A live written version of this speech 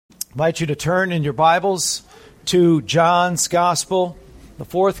invite you to turn in your Bibles to John's Gospel, the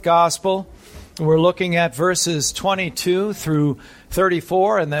fourth Gospel. We're looking at verses 22 through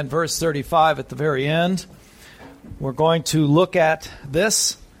 34 and then verse 35 at the very end. We're going to look at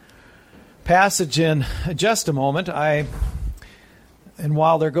this passage in just a moment. And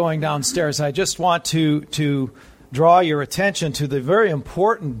while they're going downstairs, I just want to draw your attention to the very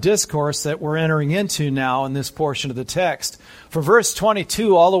important discourse that we're entering into now in this portion of the text. From verse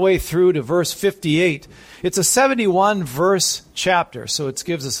 22 all the way through to verse 58, it's a 71-verse chapter, so it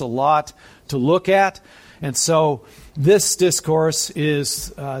gives us a lot to look at. And so this discourse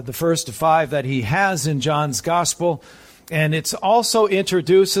is the first of five that he has in John's Gospel. And it also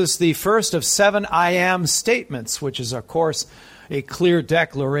introduces the first of 7 I am statements, which is, of course, a clear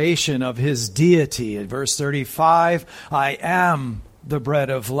declaration of his deity. In verse 35, I am the bread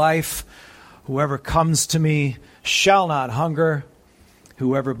of life. Whoever comes to me shall not hunger.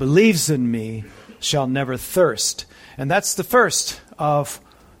 Whoever believes in me shall never thirst. And that's the first of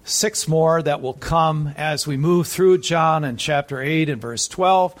 6 more that will come as we move through John in chapter 8 and verse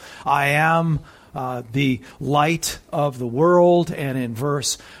 12. I am the light of the world, and in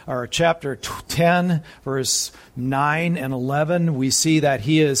chapter 10, verse 9 and 11, we see that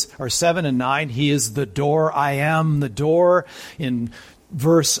he is, or 7 and 9, he is the door. I am the door. In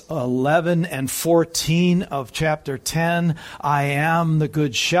verse 11 and 14 of chapter 10, I am the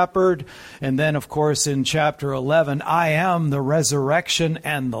good shepherd. And then, of course, in chapter 11, I am the resurrection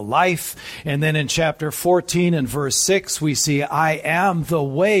and the life. And then in chapter 14 and verse 6, we see, I am the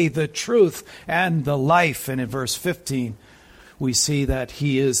way, the truth, and the life. And in verse 15, we see that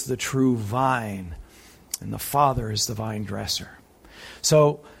he is the true vine, and the Father is the vine dresser.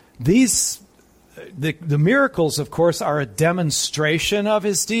 So the miracles, of course, are a demonstration of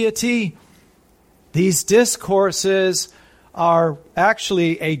his deity. These discourses are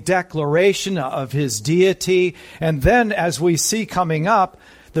actually a declaration of his deity. And then, as we see coming up,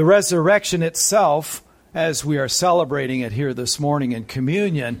 the resurrection itself, as we are celebrating it here this morning in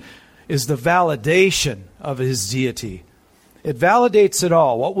communion, is the validation of his deity. It validates it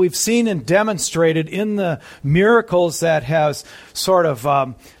all. What we've seen and demonstrated in the miracles that has sort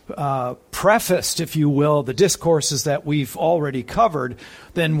of prefaced, if you will, the discourses that we've already covered,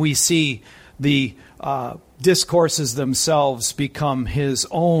 then we see the discourses themselves become his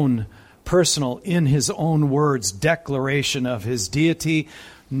own personal, in his own words, declaration of his deity.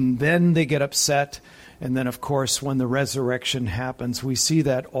 And then they get upset. And then, of course, when the resurrection happens, we see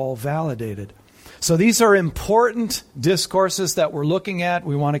that all validated. So these are important discourses that we're looking at.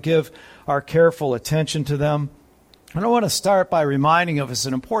 We want to give our careful attention to them. And I want to start by reminding of us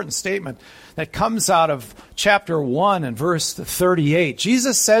an important statement that comes out of chapter 1 and verse 38.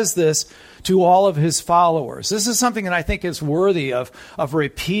 Jesus says this to all of his followers. This is something that I think is worthy of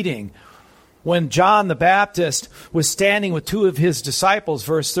repeating. When John the Baptist was standing with 2 of his disciples,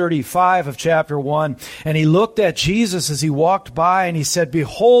 verse 35 of chapter 1, and he looked at Jesus as he walked by, and he said,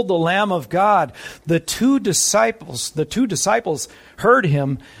 "Behold the Lamb of God." The two disciples heard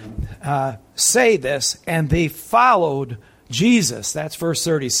him say this, and they followed Jesus. That's verse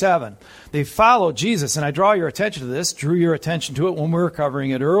 37. They followed Jesus, and I draw your attention to this, drew your attention to it when we were covering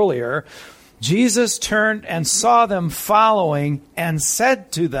it earlier. Jesus turned and saw them following and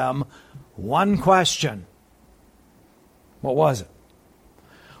said to them, one question. What was it?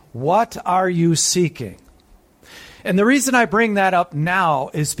 What are you seeking? And the reason I bring that up now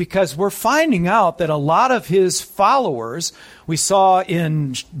is because we're finding out that a lot of his followers, we saw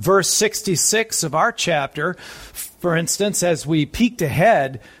in verse 66 of our chapter, for instance, as we peeked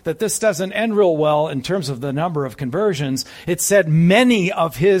ahead, that this doesn't end real well in terms of the number of conversions. It said many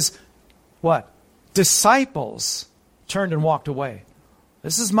of his, disciples turned and walked away.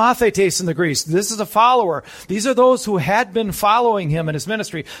 This is mathetes in the Greek. This is a follower. These are those who had been following him in his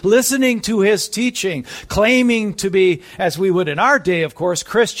ministry, listening to his teaching, claiming to be, as we would in our day, of course,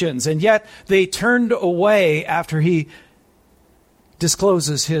 Christians. And yet they turned away after he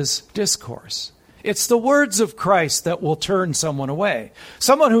discloses his discourse. It's the words of Christ that will turn someone away.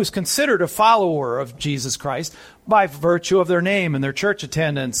 Someone who's considered a follower of Jesus Christ by virtue of their name and their church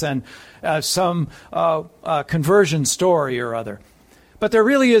attendance and some conversion story or other. But there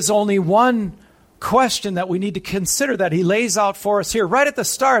really is only one question that we need to consider that he lays out for us here. Right at the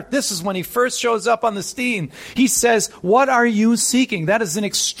start, this is when he first shows up on the scene. He says, what are you seeking? That is an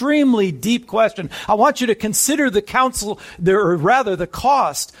extremely deep question. I want you to consider the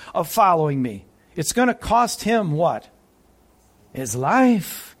cost of following me. It's going to cost him what? His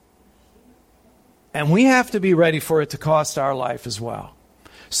life. And we have to be ready for it to cost our life as well.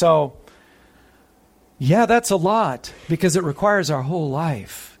 So, yeah, that's a lot because it requires our whole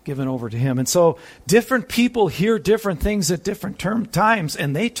life. given over to him. And so different people hear different things at different times,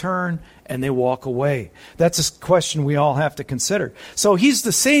 and they turn and they walk away. That's a question we all have to consider. So he's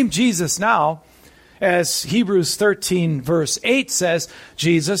the same Jesus now as Hebrews 13 verse 8 says,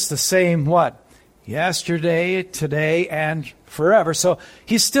 Jesus the same what? Yesterday, today, and forever. So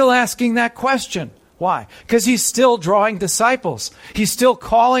he's still asking that question. Why? Because he's still drawing disciples. He's still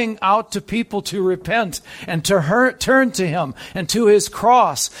calling out to people to repent and to turn to him and to his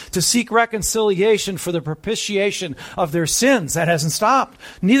cross to seek reconciliation for the propitiation of their sins. That hasn't stopped.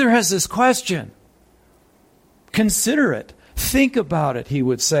 Neither has this question. Consider it. Think about it, he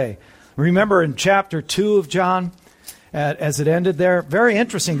would say. Remember in chapter 2 of John, as it ended there, very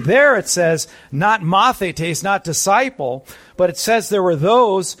interesting. There it says, not mathetes, not disciple, but it says there were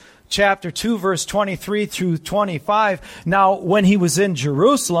those, chapter 2, verse 23 through 25. Now, when he was in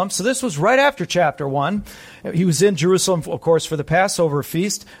Jerusalem, so this was right after chapter 1, he was in Jerusalem, of course, for the Passover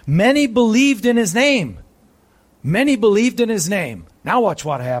feast. Many believed in his name. Many believed in his name. Now watch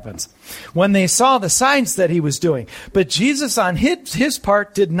what happens. When they saw the signs that he was doing. But Jesus, on his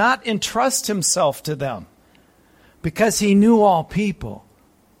part, did not entrust himself to them because he knew all people.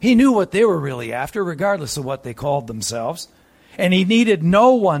 He knew what they were really after, regardless of what they called themselves. And he needed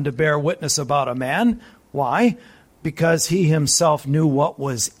no one to bear witness about a man. Why? Because he himself knew what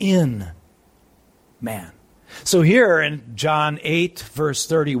was in man. So here in John 8, verse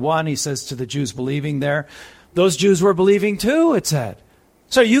 31, he says to the Jews believing there, those Jews were believing too, it said.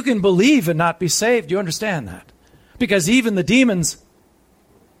 So you can believe and not be saved. You understand that? Because even the demons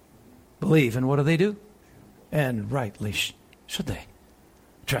believe. And what do? And rightly should they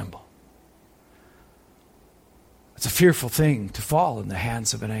tremble. It's a fearful thing to fall in the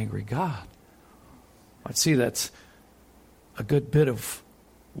hands of an angry God. I'd see that's a good bit of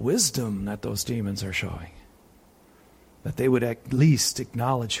wisdom that those demons are showing. That they would at least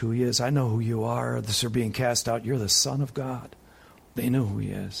acknowledge who he is. I know who you are. This are being cast out. You're the Son of God. They knew who he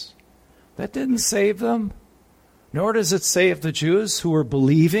is. That didn't save them. Nor does it save the Jews who were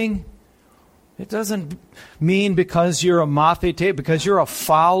believing. It doesn't mean because you're a mathete, because you're a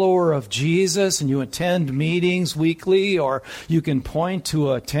follower of Jesus and you attend meetings weekly, or you can point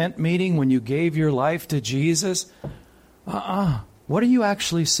to a tent meeting when you gave your life to Jesus. What are you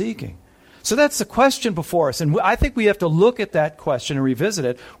actually seeking? So that's the question before us. And I think we have to look at that question and revisit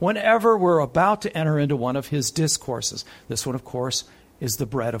it whenever we're about to enter into one of his discourses. This one, of course, is the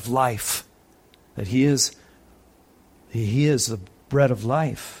bread of life. That he is the bread of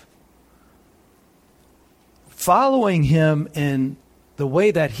life. Following him in the way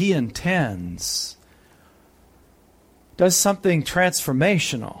that he intends does something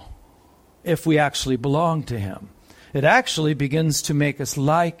transformational if we actually belong to him. It actually begins to make us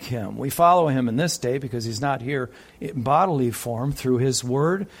like him. We follow him in this day because he's not here in bodily form, through his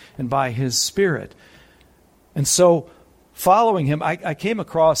word and by his Spirit. And so following him, I came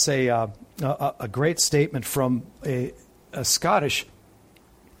across a great statement from a Scottish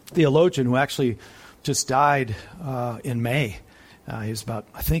theologian who actually just died in May. He was about,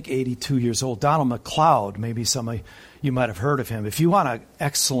 I think, 82 years old. Donald MacLeod, maybe some of you might have heard of him. If you want an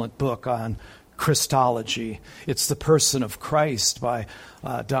excellent book on Christology, it's The Person of Christ by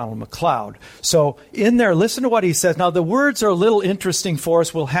Donald MacLeod. So in there, listen to what he says. Now, the words are a little interesting for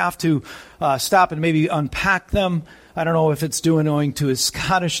us. We'll have to stop and maybe unpack them. I don't know if it's owing to his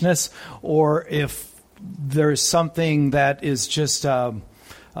Scottishness or if there's something that is just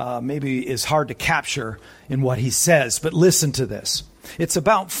maybe is hard to capture in what he says. But listen to this. It's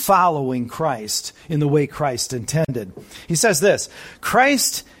about following Christ in the way Christ intended. He says this: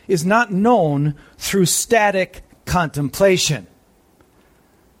 Christ is not known through static contemplation.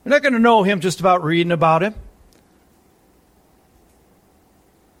 You're not going to know him just about reading about him.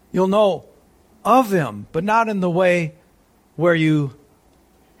 You'll know of him, but not in the way where you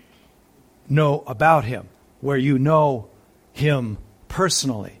know about him, where you know him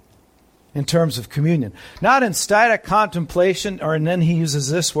personally. In terms of communion. Not in static contemplation, and then he uses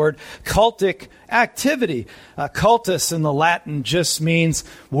this word, cultic activity. Cultus in the Latin just means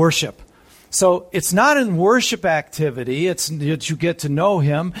worship. So it's not in worship activity, it's that you get to know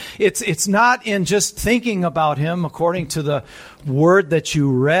him. It's not in just thinking about him according to the word that you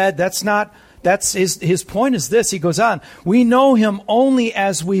read. That's his point is this. He goes on, we know him only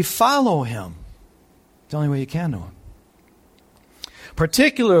as we follow him. It's the only way you can know him.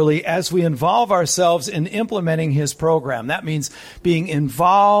 particularly as we involve ourselves in implementing his program. That means being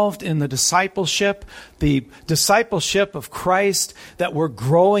involved in the discipleship of Christ, that we're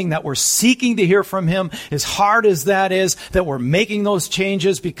growing, that we're seeking to hear from him, as hard as that is, that we're making those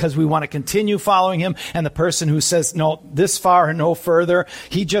changes because we want to continue following him. And the person who says, no, this far and no further,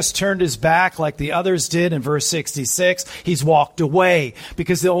 he just turned his back like the others did in verse 66. He's walked away,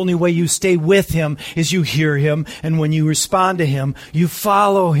 because the only way you stay with him is you hear him, and when you respond to him, you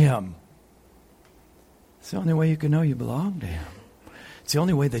follow him. It's the only way you can know you belong to him. It's the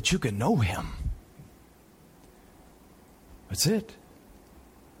only way that you can know him. That's it.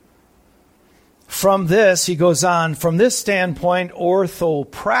 From this, he goes on, from this standpoint,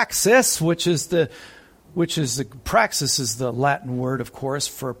 orthopraxis, which is the praxis is the Latin word, of course,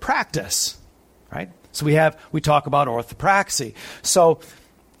 for practice, right? So we talk about orthopraxy. So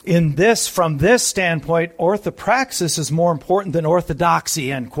from this standpoint, orthopraxis is more important than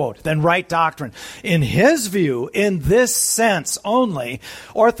orthodoxy, end quote, than right doctrine. In his view, in this sense only,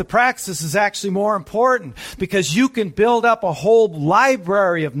 orthopraxis is actually more important, because you can build up a whole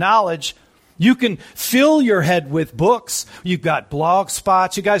library of knowledge. You can fill your head with books. You've got blog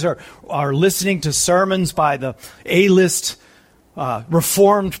spots. You guys are listening to sermons by the A-list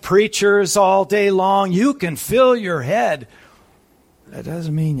Reformed preachers all day long. You can fill your head. That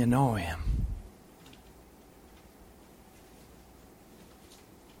doesn't mean you know him.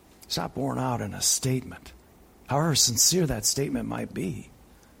 It's not borne out in a statement, however sincere that statement might be.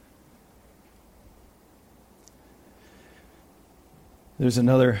 There's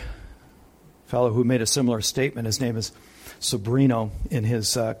another fellow who made a similar statement. His name is Sobrino. In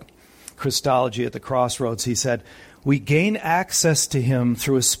his Christology at the Crossroads, he said, "We gain access to him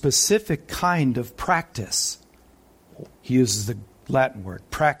through a specific kind of practice." He uses the Latin word,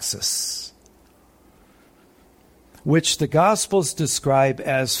 praxis, which the Gospels describe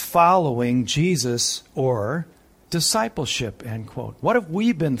as following Jesus or discipleship, end quote. What have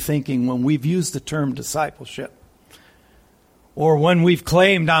we been thinking when we've used the term discipleship? Or when we've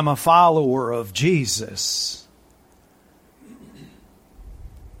claimed I'm a follower of Jesus?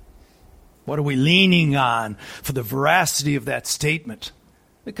 What are we leaning on for the veracity of that statement?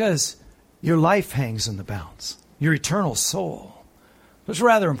 Because your life hangs in the balance, your eternal soul. It's a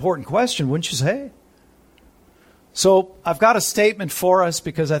rather important question, wouldn't you say? So I've got a statement for us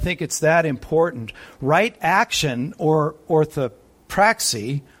because I think it's that important. Right action, or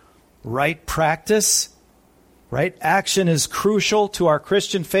orthopraxy, right practice, right action is crucial to our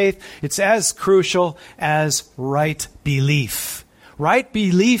Christian faith. It's as crucial as right belief. Right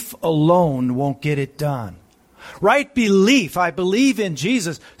belief alone won't get it done. Right belief, I believe in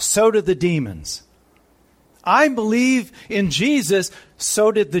Jesus, so do the demons. I believe in Jesus,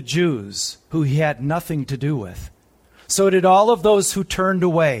 so did the Jews, who he had nothing to do with. So did all of those who turned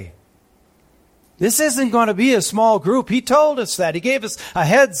away. This isn't going to be a small group. He told us that. He gave us a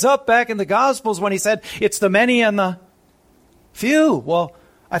heads up back in the Gospels when he said, it's the many and the few. Well,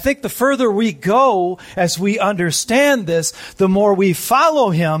 I think the further we go as we understand this, the more we follow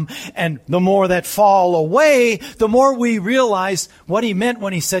him, and the more that fall away, the more we realize what he meant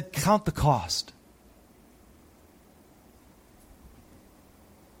when he said, count the cost.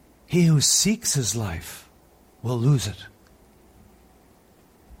 He who seeks his life will lose it.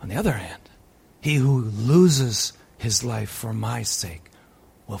 On the other hand, he who loses his life for my sake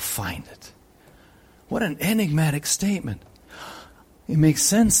will find it. What an enigmatic statement. It makes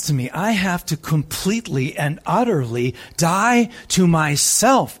sense to me. I have to completely and utterly die to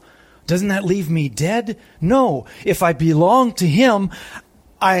myself. Doesn't that leave me dead? No. If I belong to him,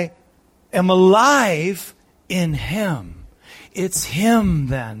 I am alive in him. It's him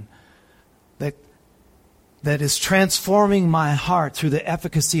then that is transforming my heart through the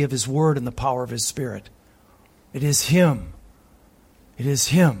efficacy of his word and the power of his Spirit. It is him. It is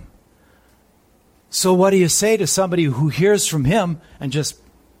him. So what do you say to somebody who hears from him and just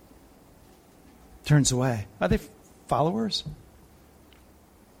turns away? Are they followers?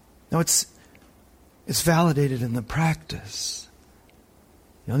 No, it's validated in the practice.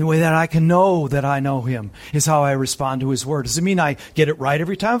 The only way that I can know that I know him is how I respond to his word. Does it mean I get it right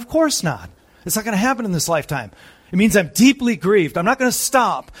every time? Of course not. It's not going to happen in this lifetime. It means I'm deeply grieved. I'm not going to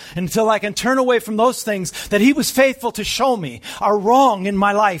stop until I can turn away from those things that he was faithful to show me are wrong in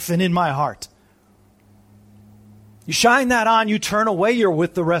my life and in my heart. You shine that on, you turn away, you're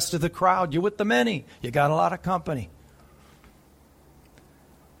with the rest of the crowd. You're with the many. You got a lot of company.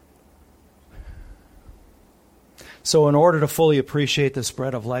 So in order to fully appreciate this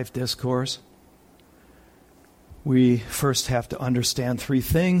Bread of Life discourse, we first have to understand three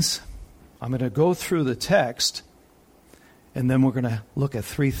things. I'm going to go through the text, And then we're going to look at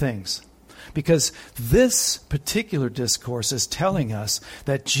three things. Because this particular discourse is telling us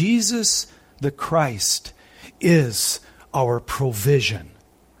that Jesus the Christ is our provision.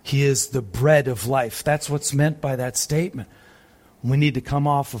 He is the bread of life. That's what's meant by that statement. We need to come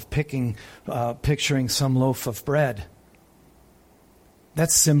off of picturing some loaf of bread.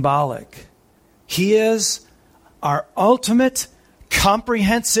 That's symbolic. He is our ultimate,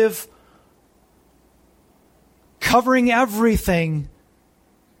 comprehensive, covering everything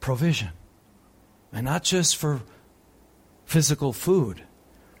provision. And not just for physical food,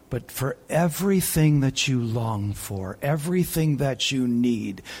 but for everything that you long for, everything that you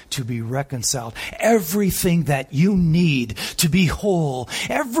need to be reconciled, everything that you need to be whole,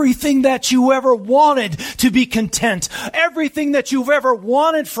 everything that you ever wanted to be content, everything that you've ever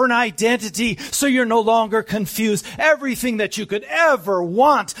wanted for an identity so you're no longer confused, everything that you could ever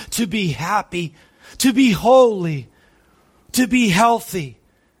want to be happy, to be holy, to be healthy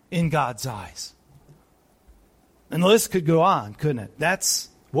in God's eyes. And the list could go on, couldn't it? That's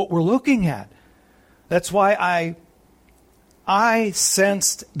what we're looking at. That's why I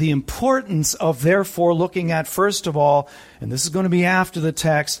sensed the importance of therefore looking at, first of all, and this is going to be after the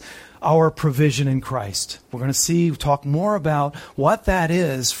text, our provision in Christ. We're going to talk more about what that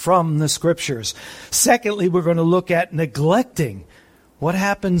is from the Scriptures. Secondly, we're going to look at neglecting. What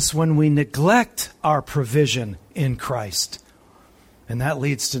happens when we neglect our provision in Christ? And that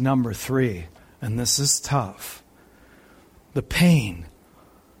leads to number 3, and this is tough. The pain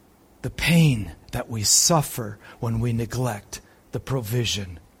that we suffer when we neglect the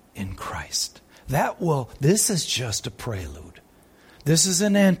provision in Christ. This is just a prelude. This is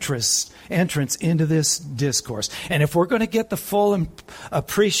an entrance into this discourse. And if we're going to get the full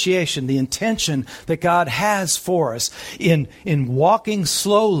appreciation, the intention that God has for us in walking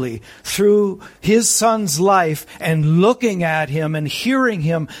slowly through His Son's life and looking at Him and hearing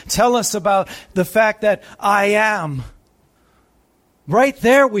Him tell us about the fact that I am, right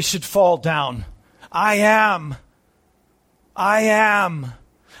there we should fall down. I am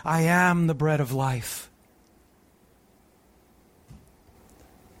the bread of life.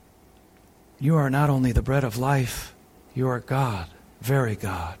 You are not only the bread of life, you are God, very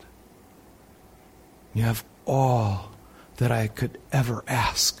God. You have all that I could ever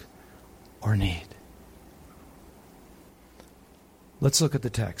ask or need. Let's look at the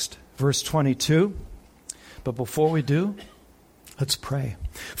text. Verse 22. But before we do, let's pray.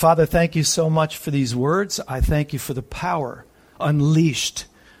 Father, thank you so much for these words. I thank you for the power unleashed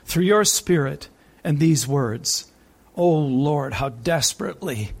through your Spirit and these words. Oh Lord, how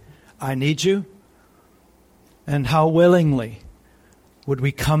desperately I need you, and how willingly would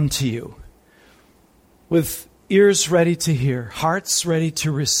we come to you with ears ready to hear, hearts ready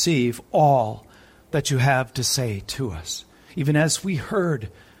to receive all that you have to say to us, even as we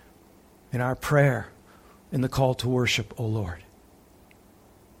heard in our prayer in the call to worship, O Lord.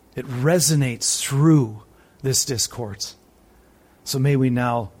 It resonates through this discourse. So may we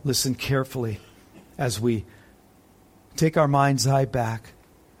now listen carefully as we take our mind's eye back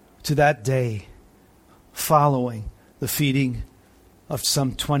to that day following the feeding of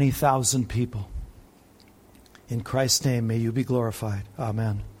some 20,000 people. In Christ's name, may you be glorified.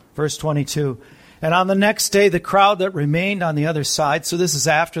 Amen. Verse 22. And on the next day, the crowd that remained on the other side, so this is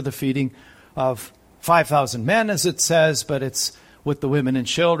after the feeding of 5,000 men, as it says, but it's with the women and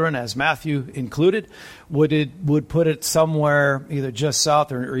children, as Matthew included, would put it somewhere either just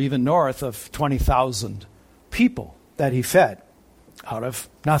south or even north of 20,000 people that he fed. Out of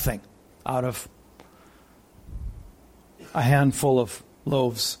nothing, out of a handful of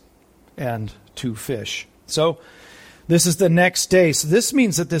loaves and 2 fish. So this is the next day. So this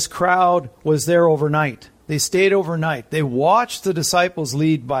means that this crowd was there overnight. They stayed overnight. They watched the disciples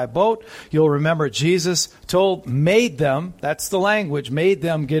lead by boat. You'll remember Jesus made them, that's the language, made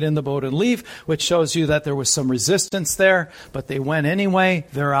them get in the boat and leave, which shows you that there was some resistance there, but they went anyway.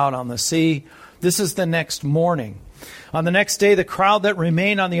 They're out on the sea. This is the next morning. On the next day, the crowd that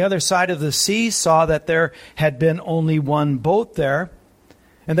remained on the other side of the sea saw that there had been only one boat there,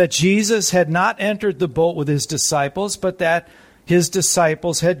 and that Jesus had not entered the boat with his disciples, but that his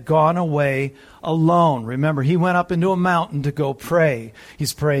disciples had gone away alone. Remember, he went up into a mountain to go pray.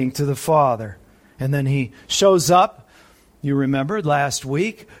 He's praying to the Father. And then he shows up. You remembered last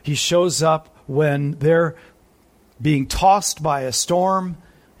week, he shows up when they're being tossed by a storm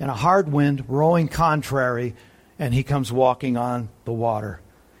and a hard wind, rowing contrary, and he comes walking on the water.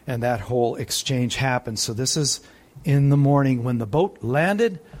 And that whole exchange happens. So this is in the morning when the boat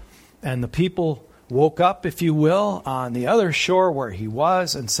landed and the people woke up, if you will, on the other shore where he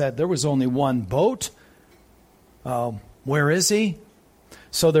was and said there was only one boat. Where is he?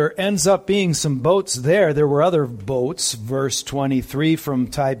 So there ends up being some boats there. There were other boats, verse 23, from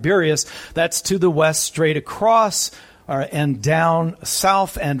Tiberias. That's to the west, straight across and down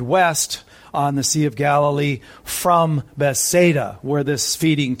south and west on the Sea of Galilee from Bethsaida, where this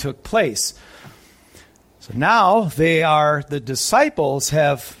feeding took place. So now the disciples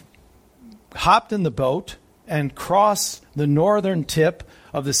have hopped in the boat and crossed the northern tip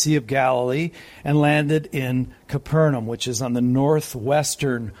of the Sea of Galilee and landed in Capernaum, which is on the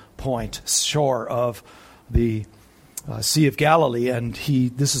northwestern shore of the Sea of Galilee. And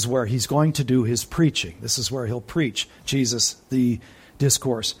this is where he's going to do his preaching. This is where he'll preach, Jesus, the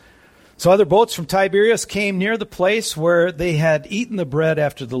discourse. So other boats from Tiberias came near the place where they had eaten the bread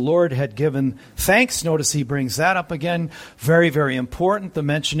after the Lord had given thanks. Notice he brings that up again. Very, very important, the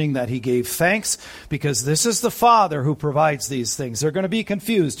mentioning that he gave thanks, because this is the Father who provides these things. They're going to be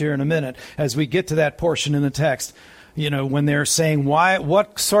confused here in a minute as we get to that portion in the text. When they're saying,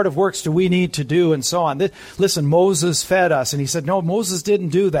 what sort of works do we need to do, and so on. Listen, Moses fed us. And he said, no, Moses didn't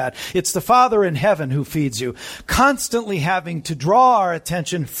do that. It's the Father in heaven who feeds you. Constantly having to draw our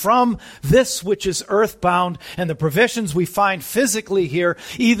attention from this which is earthbound and the provisions we find physically here,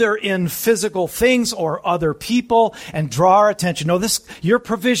 either in physical things or other people, and draw our attention. No, your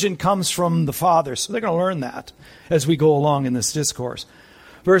provision comes from the Father. So they're going to learn that as we go along in this discourse.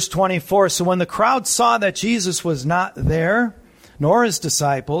 Verse 24, so when the crowd saw that Jesus was not there, nor his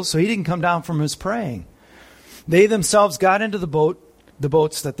disciples, so he didn't come down from his praying, they themselves got into the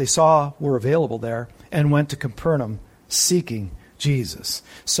boats that they saw were available there, and went to Capernaum seeking Jesus.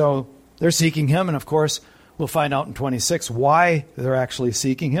 So they're seeking him, and of course, we'll find out in 26 why they're actually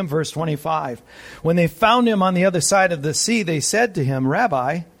seeking him. Verse 25, when they found him on the other side of the sea, they said to him,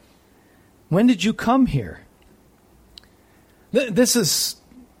 Rabbi, when did you come here? This is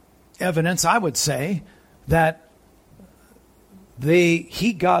evidence, I would say, that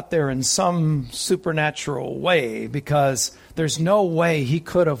he got there in some supernatural way, because there's no way he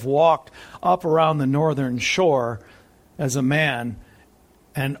could have walked up around the northern shore as a man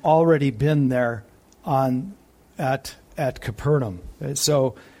and already been there at Capernaum.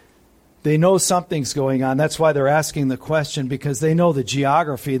 So they know something's going on. That's why they're asking the question, because they know the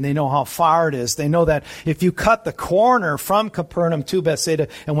geography and they know how far it is. They know that if you cut the corner from Capernaum to Bethsaida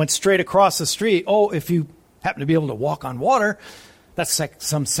and went straight across the street, if you happen to be able to walk on water, that's like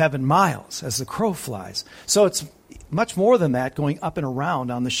some 7 miles as the crow flies. So it's much more than that going up and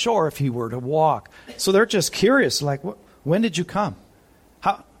around on the shore if he were to walk. So they're just curious, like, when did you come?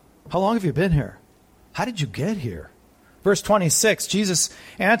 How long have you been here? How did you get here? Verse 26, Jesus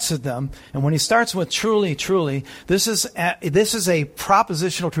answered them, and when he starts with truly, truly, this is a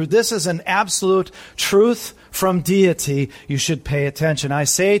propositional truth. This is an absolute truth from deity. You should pay attention. I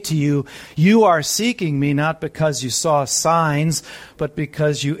say to you, you are seeking me not because you saw signs, but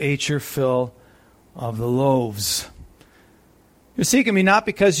because you ate your fill of the loaves. You're seeking me not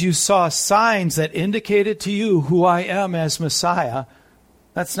because you saw signs that indicated to you who I am as Messiah.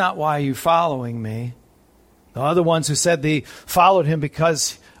 That's not why you're following me. The other ones who said they followed him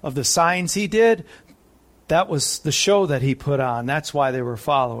because of the signs he did, that was the show that he put on. That's why they were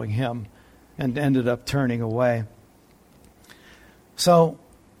following him and ended up turning away. So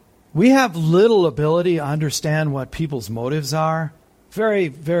we have little ability to understand what people's motives are. Very,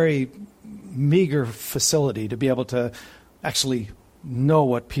 very meager facility to be able to actually know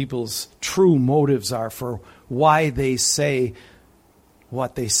what people's true motives are for why they say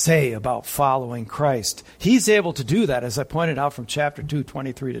what they say about following Christ. He's able to do that, as I pointed out from chapter 2,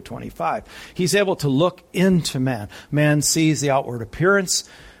 23 to 25. He's able to look into man. Man sees the outward appearance,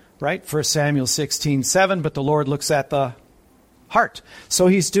 right? 1 Samuel 16:7, but the Lord looks at the heart. So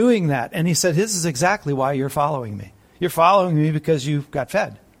he's doing that. And he said, this is exactly why you're following me. You're following me because you got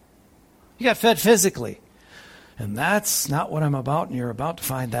fed. You got fed physically. And that's not what I'm about, and you're about to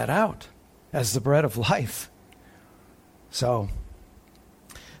find that out as the bread of life. So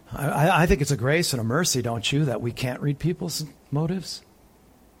I think it's a grace and a mercy, don't you, that we can't read people's motives?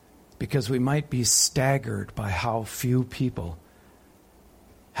 Because we might be staggered by how few people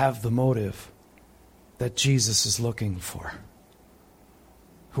have the motive that Jesus is looking for,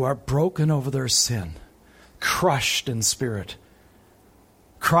 who are broken over their sin, crushed in spirit,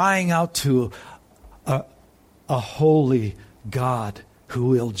 crying out to a holy God who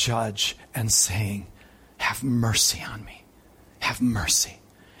will judge and saying, have mercy on me, have mercy.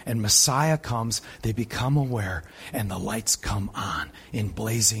 And Messiah comes, they become aware, and the lights come on in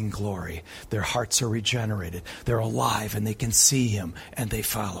blazing glory. Their hearts are regenerated. They're alive, and they can see him, and they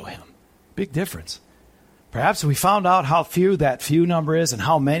follow him. Big difference. Perhaps we found out how few that few number is and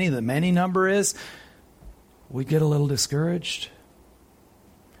how many the many number is. we get a little discouraged.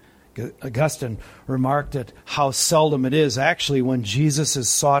 Augustine remarked at how seldom it is actually when Jesus is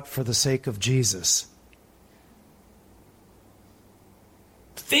sought for the sake of Jesus.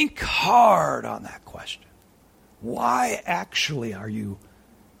 Think hard on that question. Why actually are you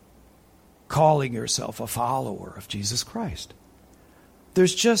calling yourself a follower of Jesus Christ?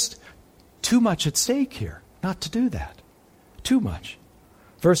 There's just too much at stake here not to do that. Too much.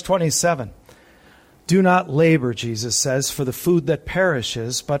 Verse 27. Do not labor, Jesus says, for the food that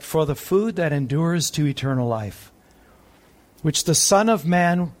perishes, but for the food that endures to eternal life, which the Son of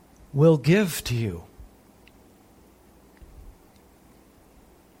Man will give to you.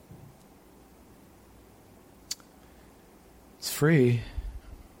 It's free.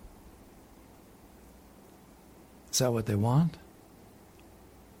 Is that what they want?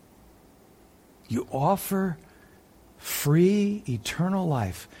 You offer free eternal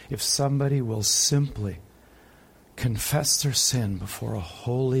life if somebody will simply confess their sin before a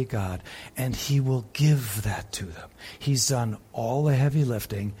holy God, and He will give that to them. He's done all the heavy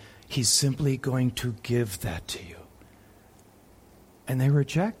lifting. He's simply going to give that to you. And they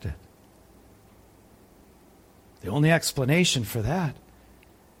reject it. The only explanation for that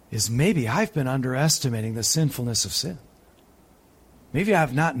is maybe I've been underestimating the sinfulness of sin. Maybe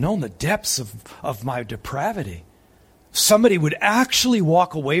I've not known the depths of my depravity. Somebody would actually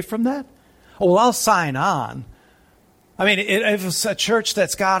walk away from that? Oh, well, I'll sign on. I mean, if it's a church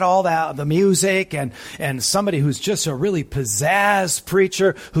that's got all the music and somebody who's just a really pizzazz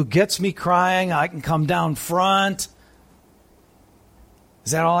preacher who gets me crying, I can come down front.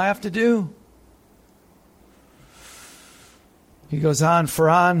 Is that all I have to do? He goes on, for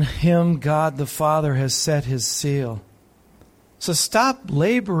on Him God the Father has set His seal. So stop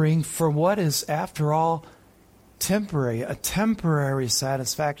laboring for what is, after all, temporary, a temporary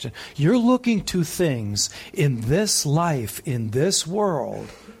satisfaction. You're looking to things in this life, in this world,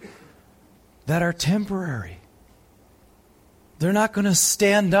 that are temporary. They're not going to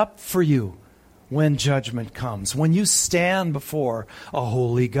stand up for you when judgment comes, when you stand before a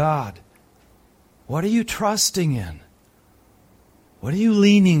holy God. What are you trusting in? What are you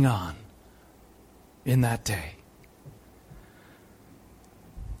leaning on in that day?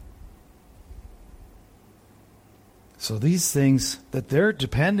 So these things that they're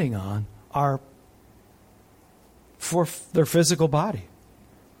depending on are for their physical body,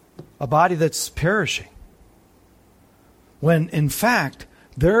 a body that's perishing. When in fact,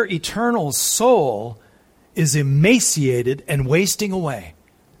 their eternal soul is emaciated and wasting away.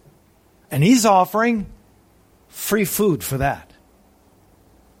 And He's offering free food for that.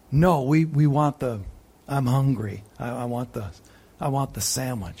 No, we want I'm hungry. I want the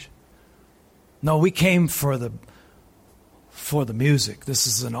sandwich. No, we came for the music. This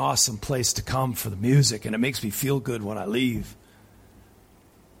is an awesome place to come for the music, and it makes me feel good when I leave.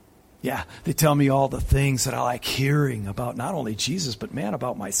 Yeah, they tell me all the things that I like hearing about not only Jesus, but man,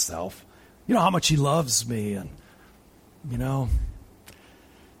 about myself. You know how much He loves me, and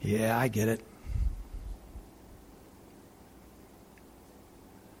yeah, I get it.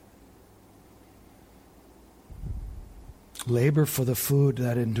 Labor for the food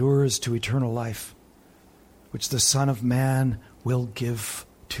that endures to eternal life, which the Son of Man will give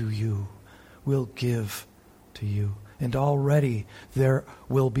to you. Will give to you. And already there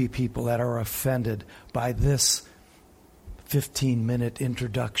will be people that are offended by this 15-minute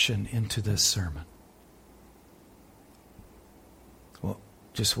introduction into this sermon. Well,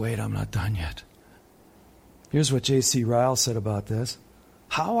 just wait, I'm not done yet. Here's what J.C. Ryle said about this.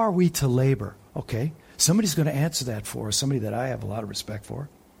 How are we to labor? Okay, somebody's going to answer that for us, somebody that I have a lot of respect for.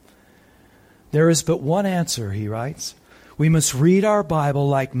 There is but one answer, he writes. We must read our Bible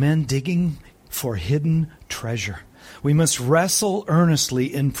like men digging for hidden treasure. We must wrestle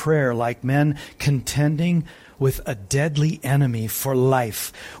earnestly in prayer like men contending with a deadly enemy for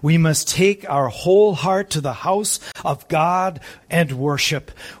life. We must take our whole heart to the house of God and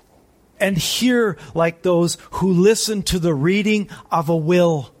worship, and hear like those who listen to the reading of a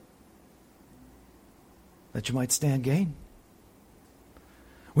will, that you might stand gain.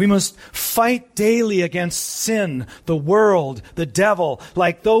 We must fight daily against sin, the world, the devil,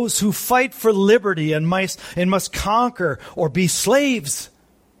 like those who fight for liberty and must conquer or be slaves.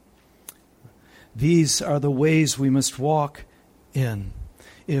 These are the ways we must walk in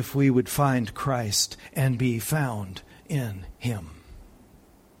if we would find Christ and be found in Him.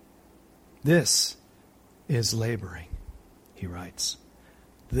 This is laboring, he writes.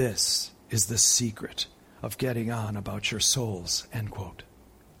 This is the secret of getting on about your souls, end quote.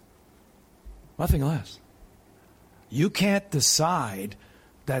 Nothing less. You can't decide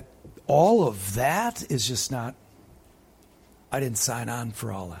that all of that is just not, I didn't sign on for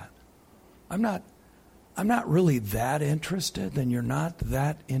all that. I'm not really that interested, then you're not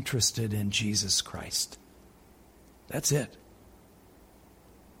that interested in Jesus Christ. That's it.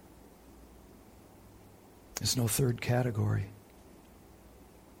 There's no third category.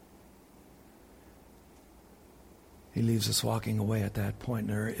 He leaves us walking away at that point.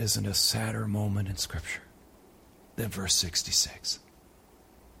 There isn't a sadder moment in Scripture than verse 66.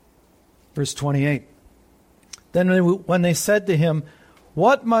 Verse 28. Then when they said to him,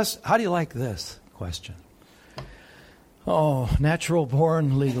 how do you like this question? Oh, natural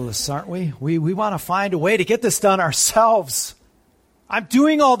born legalists, aren't we? We want to find a way to get this done ourselves. I'm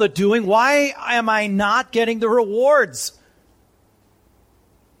doing all the doing. Why am I not getting the rewards?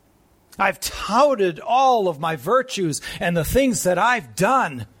 I've touted all of my virtues and the things that I've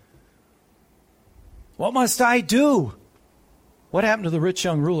done. What must I do? What happened to the rich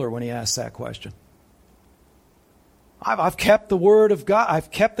young ruler when he asked that question? I've kept the word of God. I've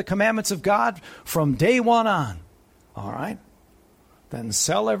kept the commandments of God from day one on. All right? Then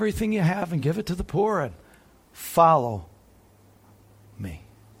sell everything you have and give it to the poor and follow me.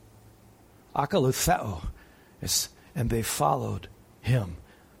 Akalutheo. And they followed him.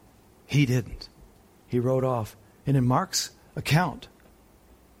 He didn't. He rode off. And in Mark's account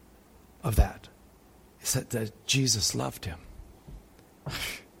of that, it said that Jesus loved him.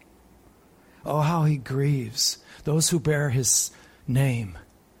 Oh, how he grieves those who bear his name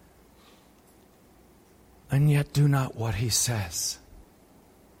and yet do not what he says.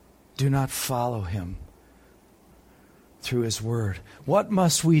 Do not follow him through his word. What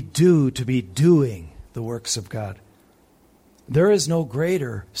must we do to be doing the works of God? There is no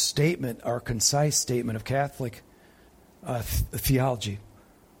greater statement or concise statement of Catholic theology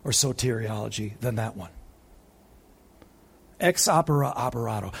or soteriology than that one. Ex opere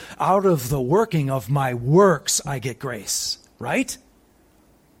operato. Out of the working of my works, I get grace. Right?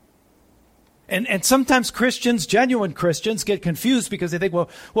 And sometimes Christians, genuine Christians, get confused because they think, well,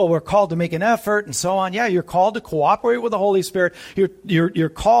 we're called to make an effort and so on. Yeah, you're called to cooperate with the Holy Spirit. You're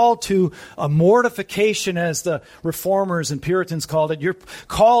called to a mortification, as the Reformers and Puritans called it. You're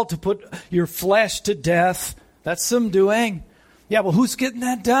called to put your flesh to death. That's some doing. Yeah, well, who's getting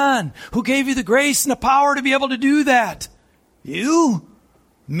that done? Who gave you the grace and the power to be able to do that? You?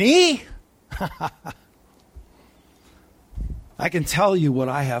 Me? I can tell you what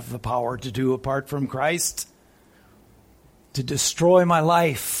I have the power to do apart from Christ. To destroy my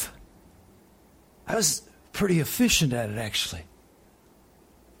life. I was pretty efficient at it, actually.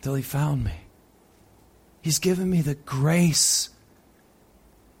 Till he found me. He's given me the grace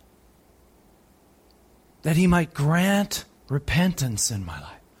that he might grant repentance in my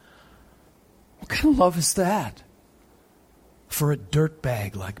life. What kind of love is that for a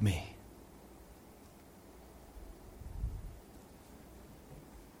dirtbag like me?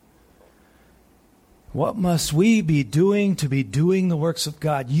 What must we be doing to be doing the works of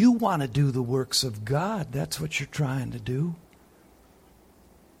God? You want to do the works of God. That's what you're trying to do.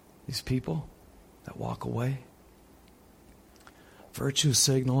 These people that walk away. Virtue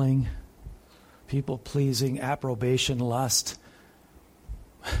signaling, people pleasing, approbation, lust.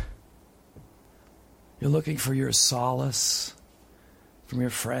 You're looking for your solace from your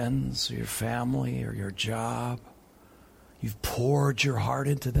friends or your family or your job. You've poured your heart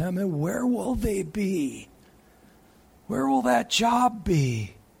into them, and where will they be? Where will that job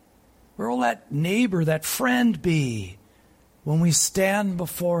be? Where will that neighbor, that friend be when we stand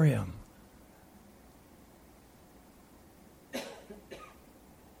before him?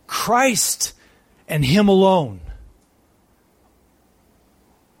 Christ and him alone,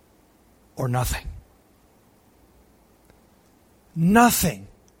 or nothing. Nothing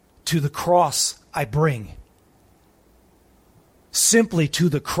to the cross I bring. Simply to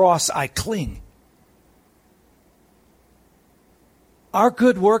the cross I cling. Our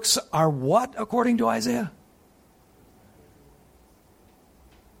good works are what, according to Isaiah?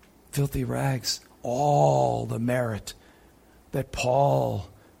 Filthy rags. All the merit that Paul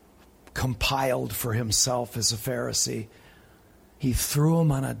compiled for himself as a Pharisee, he threw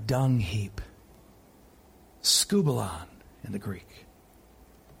them on a dung heap. Skubalon in the Greek.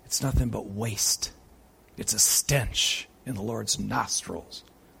 It's nothing but waste. It's a stench in the Lord's nostrils.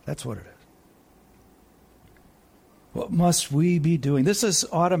 That's what it is. What must we be doing? This is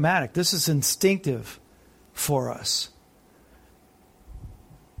automatic. This is instinctive for us.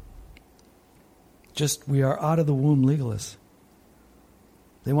 Just, we are out of the womb legalists.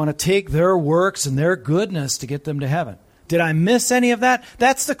 They want to take their works and their goodness to get them to heaven. Did I miss any of that?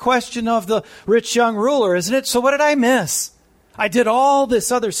 That's the question of the rich young ruler, isn't it? So what did I miss? I did all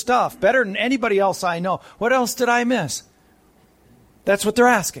this other stuff better than anybody else I know. What else did I miss? That's what they're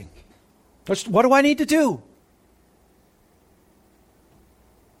asking. What do I need to do?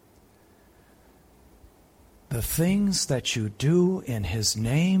 The things that you do in His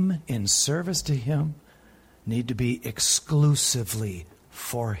name in service to Him need to be exclusively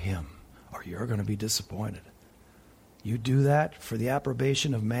for Him, or you're going to be disappointed. You do that for the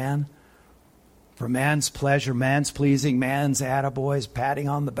approbation of man, for man's pleasure, man's pleasing, man's attaboys, patting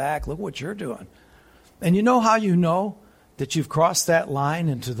on the back. Look what you're doing. And you know how you know that you've crossed that line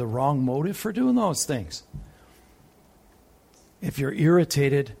into the wrong motive for doing those things? If you're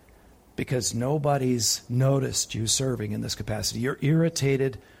irritated because nobody's noticed you serving in this capacity. You're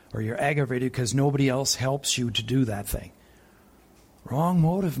irritated or you're aggravated because nobody else helps you to do that thing. Wrong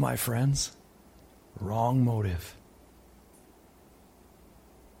motive, my friends. Wrong motive.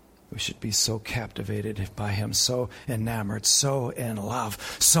 We should be so captivated by Him, so enamored, so in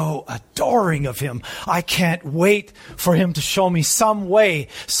love, so adoring of Him. I can't wait for Him to show me some way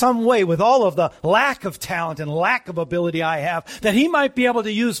with all of the lack of talent and lack of ability I have, that He might be able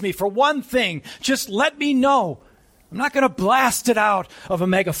to use me for one thing. Just let me know. I'm not going to blast it out of a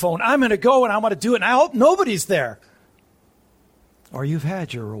megaphone. I'm going to go and I want to do it, and I hope nobody's there. Or you've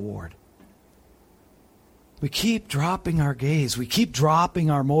had your reward. We keep dropping our gaze. We keep dropping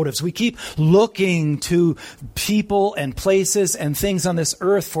our motives. We keep looking to people and places and things on this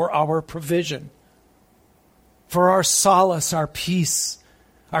earth for our provision, for our solace, our peace,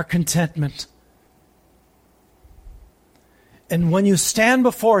 our contentment. And when you stand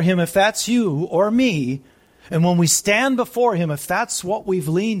before Him, if that's you or me, and when we stand before Him, if that's what we've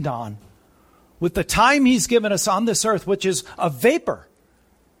leaned on, with the time He's given us on this earth, which is a vapor,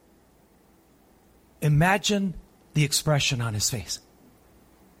 imagine the expression on His face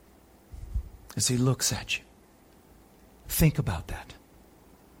as He looks at you. Think about that.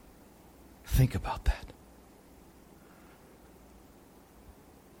 Think about that.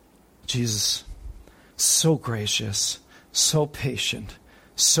 Jesus, so gracious, so patient,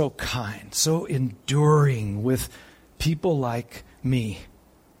 so kind, so enduring with people like me.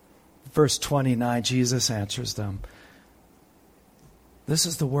 Verse 29, Jesus answers them. This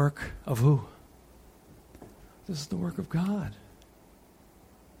is the work of who? This is the work of God.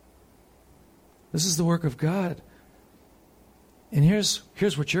 This is the work of God. And here's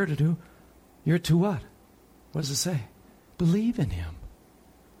what you're to do. You're to what? What does it say? Believe in Him.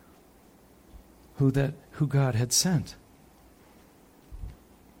 Who God had sent.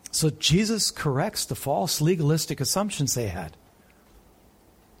 So Jesus corrects the false legalistic assumptions they had.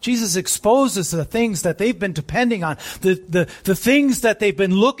 Jesus exposes the things that they've been depending on, the things that they've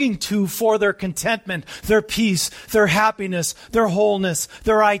been looking to for their contentment, their peace, their happiness, their wholeness,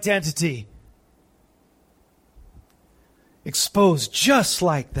 their identity. Exposed just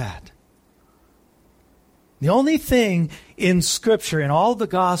like that. The only thing in Scripture, in all the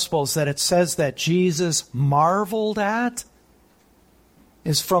Gospels, that it says that Jesus marveled at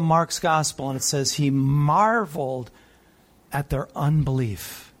is from Mark's Gospel, and it says He marveled at their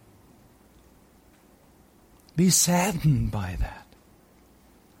unbelief. Be saddened by that.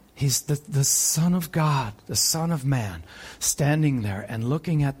 He's the Son of God, the Son of Man, standing there and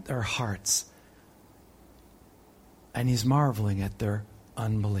looking at their hearts. And He's marveling at their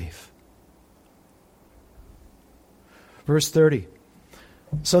unbelief. Verse 30.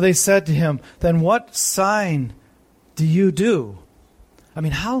 So they said to Him, then what sign do you do? I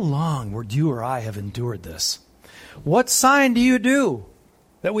mean, how long would you or I have endured this? What sign do you do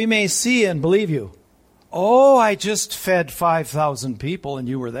that we may see and believe you? Oh, I just fed 5,000 people and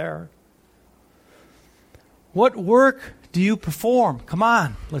you were there. What work do you perform? Come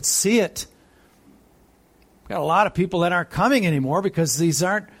on, let's see it. We've got a lot of people that aren't coming anymore because these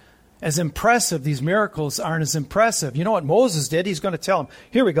aren't as impressive. These miracles aren't as impressive. You know what Moses did? He's going to tell them.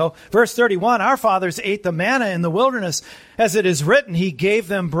 Here we go. Verse 31, our fathers ate the manna in the wilderness. As it is written, He gave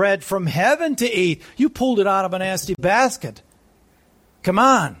them bread from heaven to eat. You pulled it out of a nasty basket. Come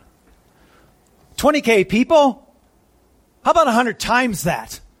on. 20,000 people? How about 100 times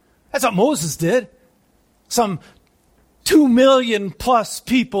that? That's what Moses did. Some 2 million plus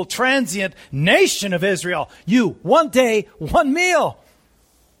people, transient nation of Israel. You, one day, one meal.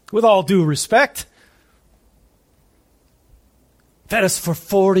 With all due respect. Fed us for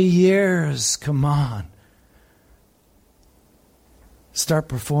 40 years. Come on. Start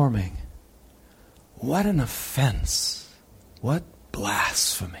performing. What an offense. What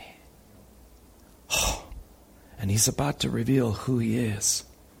blasphemy. Oh, and He's about to reveal who He is.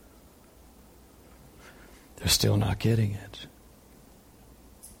 They're still not getting it.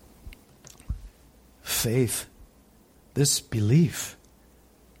 Faith This belief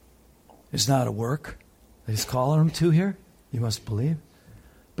is not a work that he's calling them to here. You must believe.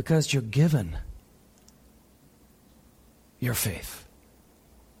 Because you're given your faith.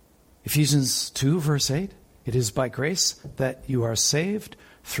 Ephesians 2, verse 8. It is by grace that you are saved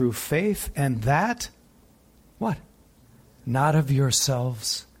through faith, and that, what? Not of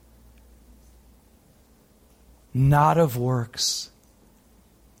yourselves, not of works.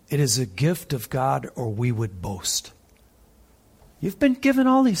 It is a gift of God, or we would boast. You've been given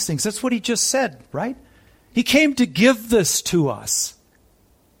all these things. That's what he just said, right? He came to give this to us.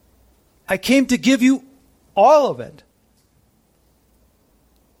 I came to give you all of it.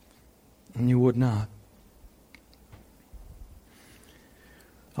 And you would not.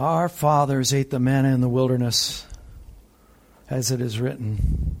 Our fathers ate the manna in the wilderness. As it is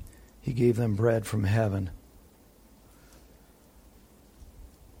written, he gave them bread from heaven.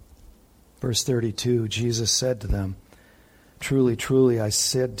 Verse 32, Jesus said to them, truly, truly, I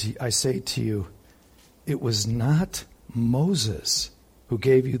say to you, it was not Moses who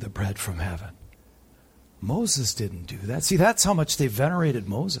gave you the bread from heaven. Moses didn't do that. See, that's how much they venerated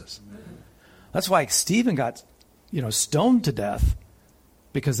Moses. That's why Stephen got, stoned to death,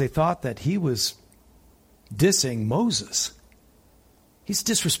 because they thought that he was dissing Moses. He's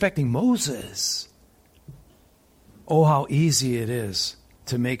disrespecting Moses. Oh, how easy it is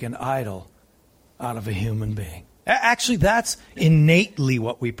to make an idol out of a human being. Actually, that's innately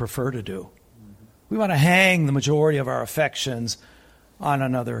what we prefer to do. We want to hang the majority of our affections on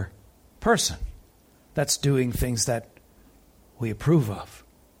another person that's doing things that we approve of.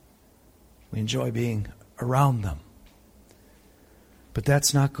 We enjoy being around them. But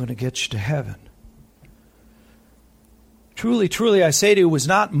that's not going to get you to heaven. Truly, truly, I say to you, it was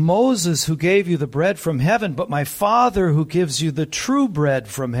not Moses who gave you the bread from heaven, but my Father who gives you the true bread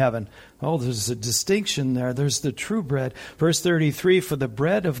from heaven. Oh, there's a distinction there. There's the true bread. Verse 33, for the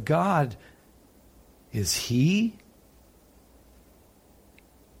bread of God is he.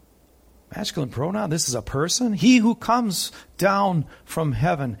 Masculine pronoun, this is a person. He who comes down from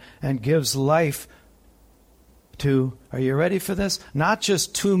heaven and gives life to, are you ready for this? Not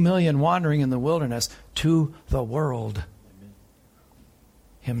just 2 million wandering in the wilderness, to the world. Amen.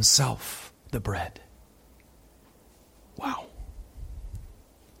 Himself, the bread. Wow.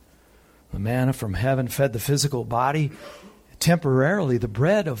 The manna from heaven fed the physical body. Temporarily, the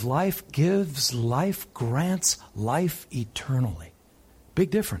bread of life gives life, grants life eternally. Big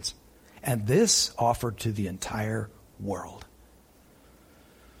difference. And this offered to the entire world.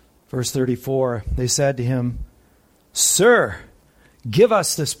 Verse 34, they said to him, Sir, give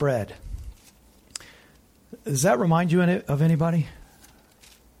us this bread. Does that remind you of anybody?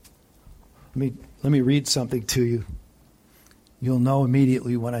 Let me read something to you. You'll know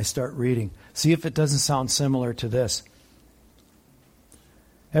immediately when I start reading. See if it doesn't sound similar to this.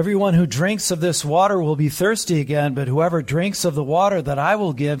 Everyone who drinks of this water will be thirsty again, but whoever drinks of the water that I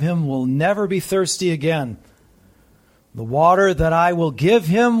will give him will never be thirsty again. The water that I will give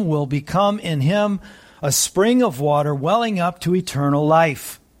him will become in him a spring of water welling up to eternal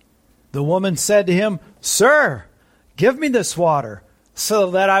life. The woman said to him, Sir, give me this water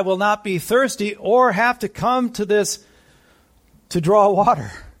so that I will not be thirsty or have to come to this to draw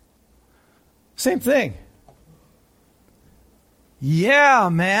water. Same thing. Yeah,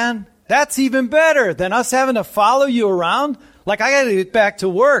 man, that's even better than us having to follow you around. Like, I got to get back to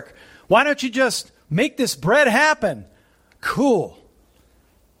work. Why don't you just make this bread happen? Cool.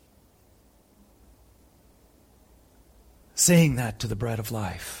 Saying that to the bread of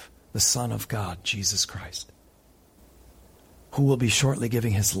life, the Son of God, Jesus Christ, who will be shortly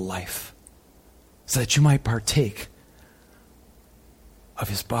giving his life so that you might partake of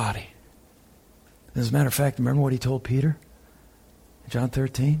his body. As a matter of fact, remember what he told Peter? John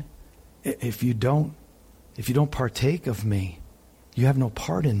 13, if you don't partake of me, you have no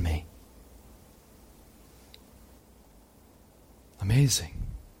part in me. Amazing.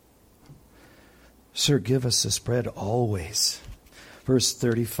 Sir, give us this bread always. Verse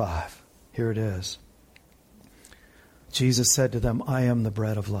 35, here it is. Jesus said to them, I am the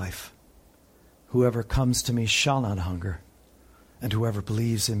bread of life. Whoever comes to me shall not hunger, and whoever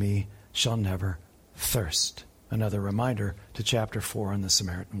believes in me shall never thirst. Another reminder to chapter 4 on the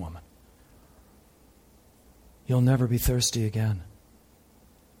Samaritan woman. You'll never be thirsty again.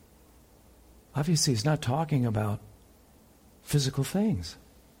 Obviously, he's not talking about physical things,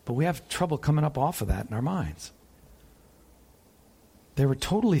 but we have trouble coming up off of that in our minds. They were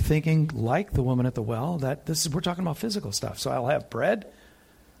totally thinking, like the woman at the well, that we're talking about physical stuff. So I'll have bread.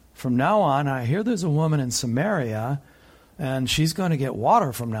 From now on, I hear there's a woman in Samaria, and she's going to get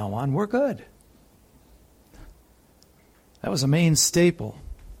water from now on. We're good. That was a main staple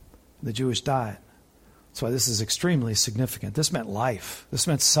of the Jewish diet. That's why this is extremely significant. This meant life. This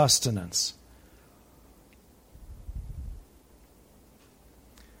meant sustenance.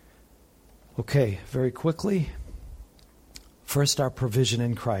 Okay, very quickly. First, our provision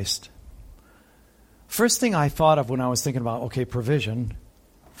in Christ. First thing I thought of when I was thinking about, provision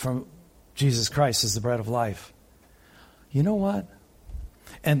from Jesus Christ is the bread of life. You know what?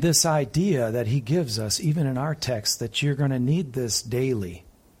 And this idea that he gives us, even in our text, that you're going to need this daily.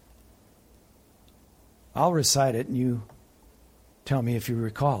 I'll recite it and you tell me if you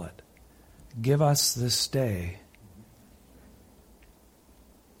recall it. Give us this day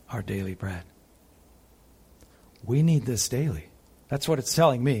our daily bread. We need this daily. That's what it's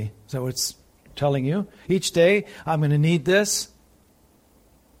telling me. Is that what it's telling you? Each day I'm going to need this.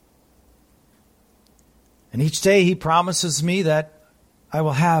 And each day he promises me that I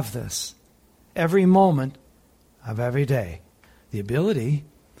will have this. Every moment of every day. The ability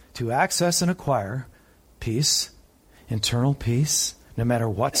to access and acquire peace, internal peace, no matter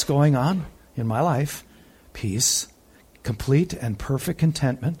what's going on in my life. Peace, complete and perfect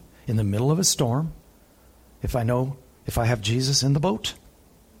contentment in the middle of a storm. If I have Jesus in the boat,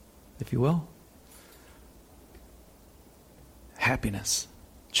 if you will. Happiness,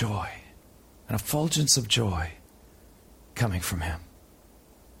 joy, an effulgence of joy coming from him.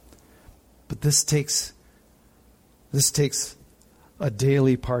 But this takes a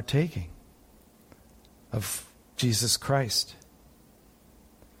daily partaking of Jesus Christ.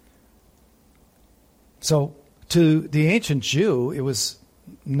 So to the ancient Jew, it was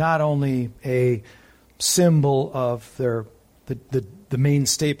not only a symbol of the main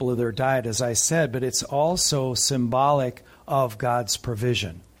staple of their diet, as I said, but it's also symbolic of God's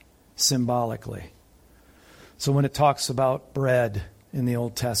provision, symbolically. So when it talks about bread in the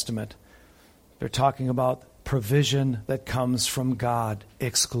Old Testament, they're talking about provision that comes from God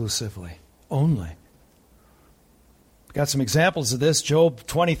exclusively, only. Got some examples of this. Job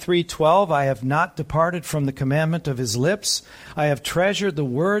 23:12, I have not departed from the commandment of his lips. I have treasured the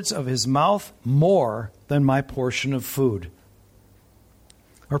words of his mouth more than my portion of food.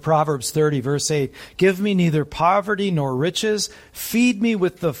 Or Proverbs 30, verse 8, give me neither poverty nor riches. Feed me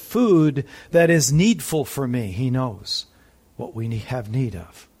with the food that is needful for me. He knows what we have need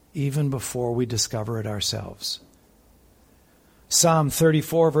of, even before we discover it ourselves. Psalm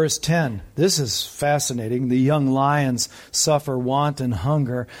 34, verse 10. This is fascinating. The young lions suffer want and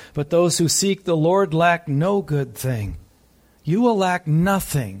hunger, but those who seek the Lord lack no good thing. You will lack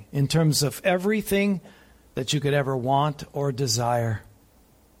nothing in terms of everything that you could ever want or desire.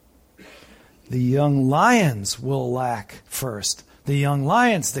 The young lions will lack first. The young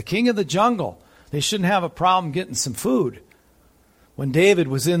lions, the king of the jungle, they shouldn't have a problem getting some food. When David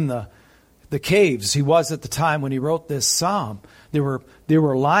was in the caves, he was at the time when he wrote this psalm, there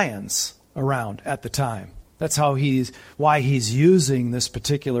were lions around at the time. That's why he's using this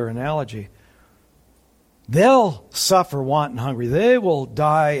particular analogy. They'll suffer want and hunger. They will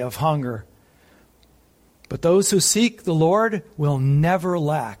die of hunger. But those who seek the Lord will never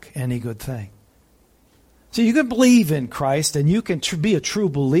lack any good thing. So you can believe in Christ and you can be a true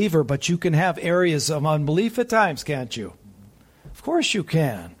believer, but you can have areas of unbelief at times, can't you? Of course you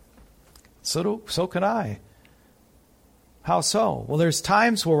can. So can I. How so? Well, there's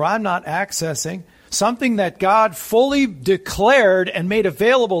times where I'm not accessing something that God fully declared and made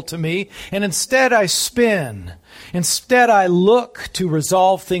available to me, and instead I spin. Instead I look to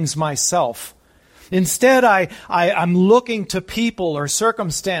resolve things myself. Instead I'm looking to people or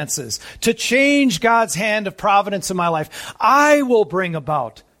circumstances to change God's hand of providence in my life. I will bring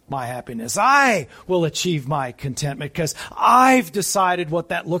about my happiness. I will achieve my contentment because I've decided what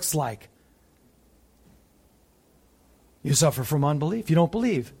that looks like. You suffer from unbelief. You don't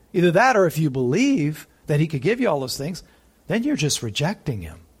believe. Either that, or if you believe that he could give you all those things, then you're just rejecting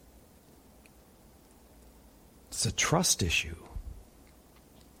him. It's a trust issue.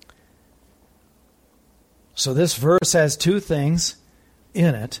 So this verse has two things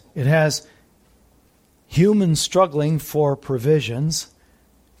in it. It has humans struggling for provisions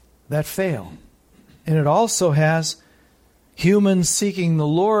that fail. And it also has humans seeking the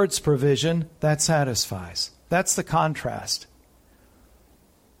Lord's provision that satisfies. That's the contrast.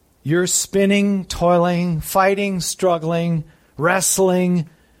 You're spinning, toiling, fighting, struggling, wrestling,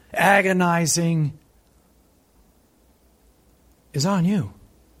 agonizing. Is on you.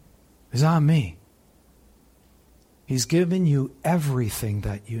 Is on me. He's given you everything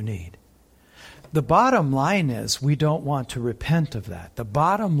that you need. The bottom line is we don't want to repent of that. The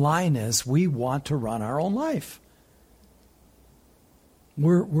bottom line is we want to run our own life.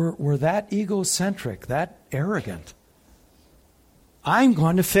 We're that egocentric, that arrogant, I'm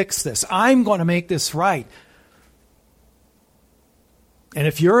going to fix this. I'm going to make this right. And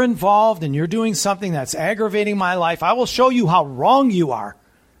if you're involved and you're doing something that's aggravating my life, I will show you how wrong you are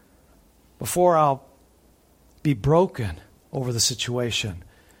before I'll be broken over the situation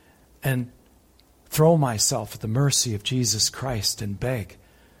and throw myself at the mercy of Jesus Christ and beg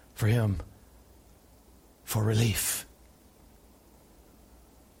for Him for relief.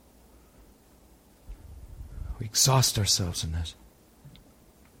 We exhaust ourselves in this.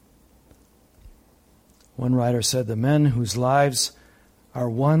 One writer said, the men whose lives are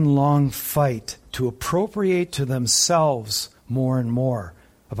one long fight to appropriate to themselves more and more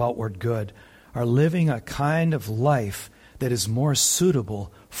of outward good are living a kind of life that is more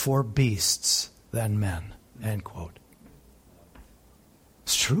suitable for beasts than men. End quote.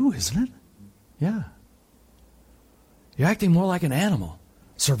 It's true, isn't it? Yeah. You're acting more like an animal.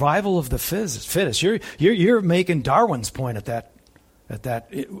 Survival of the fittest. You're making Darwin's point at that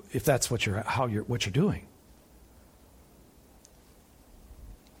if that's what you're doing.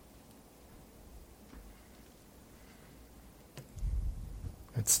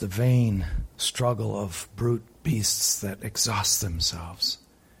 It's the vain struggle of brute beasts that exhaust themselves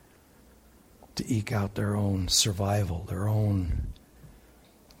to eke out their own survival, their own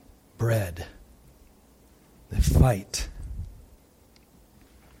bread. They fight.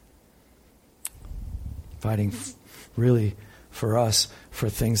 Fighting really for us for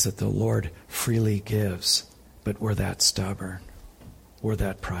things that the Lord freely gives. But we're that stubborn. We're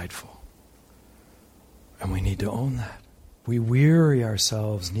that prideful. And we need to own that. We weary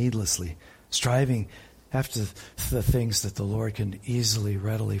ourselves needlessly, striving after the things that the Lord can easily,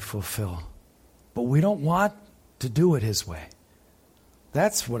 readily fulfill. But we don't want to do it His way.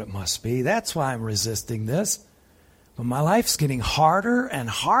 That's what it must be. That's why I'm resisting this. But my life's getting harder and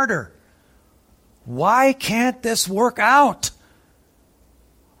harder. Why can't this work out?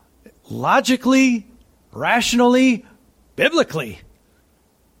 Logically, rationally, biblically.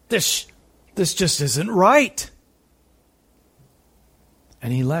 This just isn't right.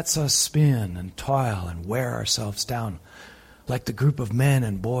 And He lets us spin and toil and wear ourselves down like the group of men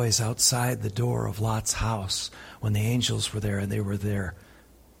and boys outside the door of Lot's house when the angels were there and they were there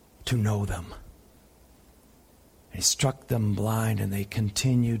to know them. He struck them blind and they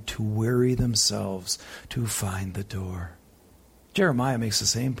continued to weary themselves to find the door. Jeremiah makes the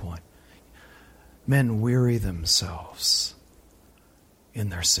same point. Men weary themselves in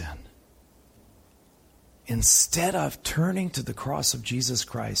their sin. Instead of turning to the cross of Jesus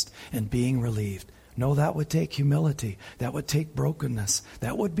Christ and being relieved. No, that would take humility. That would take brokenness.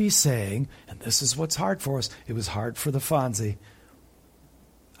 That would be saying, and this is what's hard for us. It was hard for the Fonzie.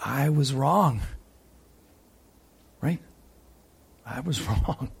 I was wrong. Right? I was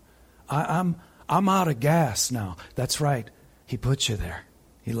wrong. I'm out of gas now. That's right. He put you there.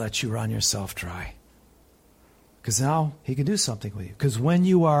 He let you run yourself dry. Because now He can do something with you. Because when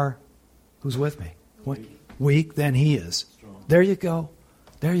you are, who's with me? Weak, then He is. Strong. There you go.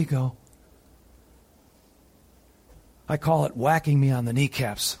 There you go. I call it whacking me on the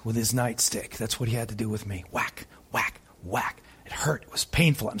kneecaps with His nightstick. That's what He had to do with me. Whack, whack, whack. It hurt. It was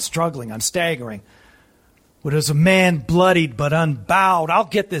painful. I'm struggling. I'm staggering. But as a man bloodied but unbowed, I'll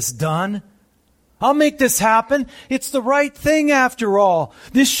get this done. I'll make this happen. It's the right thing after all.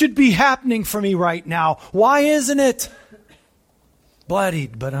 This should be happening for me right now. Why isn't it?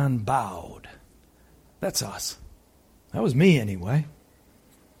 Bloodied but unbowed. That's us. That was me anyway.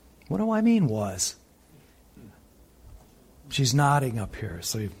 What do I mean was? She's nodding up here,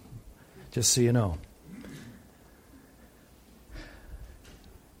 just so you know.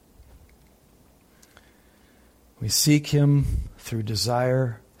 We seek Him through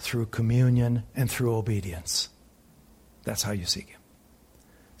desire, through communion, and through obedience. That's how you seek Him.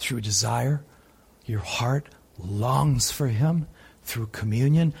 Through desire, your heart longs for Him. Through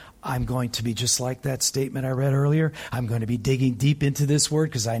communion, I'm going to be just like that statement I read earlier. I'm going to be digging deep into this Word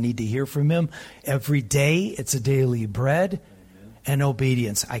because I need to hear from Him. Every day, it's a daily bread. Amen. And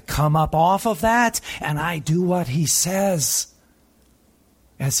obedience. I come up off of that and I do what He says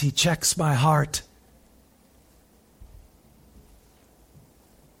as He checks my heart.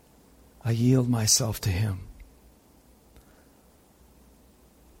 I yield myself to Him.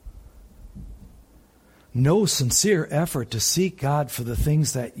 No sincere effort to seek God for the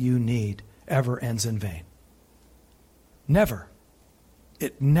things that you need ever ends in vain. Never.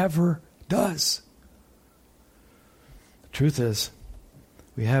 It never does. The truth is,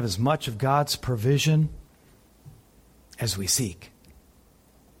 we have as much of God's provision as we seek.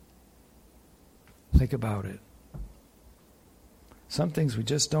 Think about it. Some things we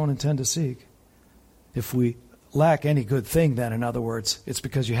just don't intend to seek. If we lack any good thing then, in other words, it's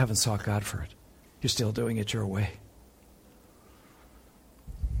because you haven't sought God for it. You're still doing it your way.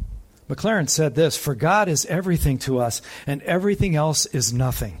 McLaren said this, "For God is everything to us, and everything else is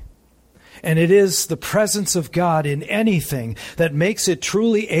nothing. And it is the presence of God in anything that makes it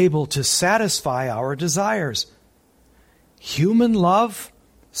truly able to satisfy our desires. Human love,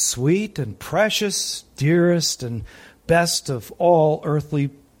 sweet and precious, dearest and best of all earthly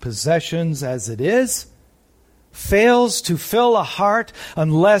possessions as it is, fails to fill a heart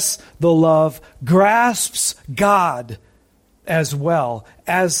unless the love grasps God as well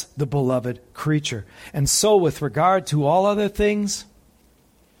as the beloved creature." And so with regard to all other things,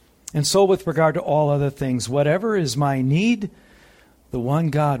 whatever is my need, the one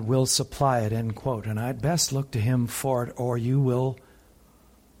God will supply it, end quote. And I'd best look to him for it, or you will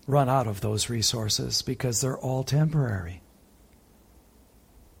run out of those resources, because they're all temporary.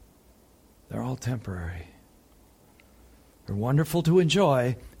 They're all temporary. They're wonderful to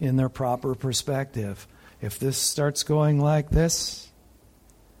enjoy in their proper perspective. If this starts going like this,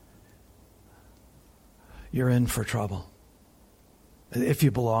 you're in for trouble if you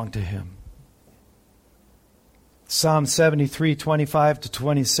belong to him. Psalm 73, 25 to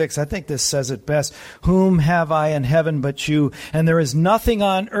 26, I think this says it best. "Whom have I in heaven but you? And there is nothing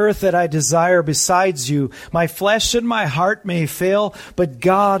on earth that I desire besides you. My flesh and my heart may fail, but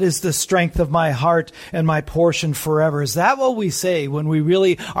God is the strength of my heart and my portion forever." Is that what we say when we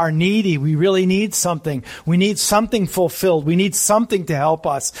really are needy? We really need something. We need something fulfilled. We need something to help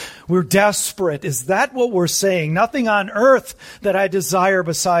us. We're desperate. Is that what we're saying? Nothing on earth that I desire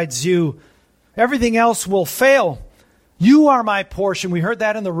besides you. Everything else will fail. You are my portion. We heard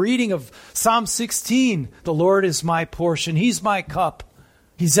that in the reading of Psalm 16. The Lord is my portion. He's my cup.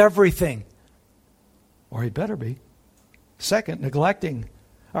 He's everything. Or he better be. Second, neglecting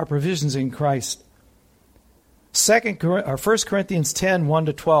our provisions in Christ. 1 Corinthians 10, 1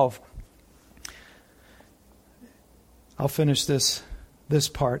 to 12. I'll finish this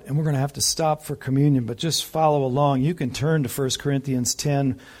part, and we're going to have to stop for communion, but just follow along. You can turn to 1 Corinthians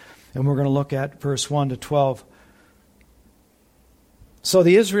 10, and we're going to look at verse 1 to 12. So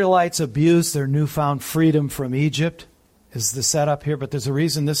the Israelites abused their newfound freedom from Egypt, is the setup here. But there's a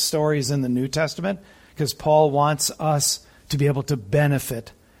reason this story is in the New Testament, because Paul wants us to be able to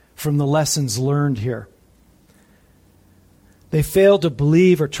benefit from the lessons learned here. They failed to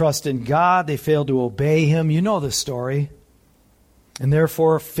believe or trust in God. They failed to obey him. You know the story. And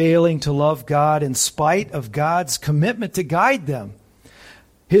therefore failing to love God in spite of God's commitment to guide them.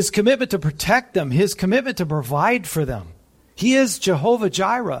 His commitment to protect them, his commitment to provide for them. He is Jehovah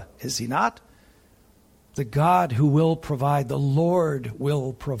Jireh, is he not? The God who will provide, the Lord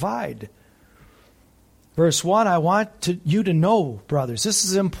will provide. Verse 1, I want you to know, brothers, this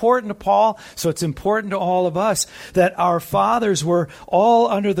is important to Paul, so it's important to all of us, that our fathers were all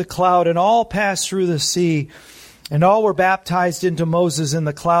under the cloud and all passed through the sea. And all were baptized into Moses in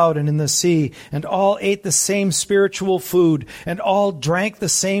the cloud and in the sea, and all ate the same spiritual food, and all drank the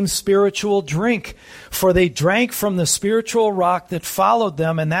same spiritual drink. For they drank from the spiritual rock that followed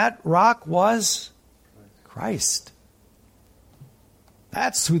them, and that rock was Christ.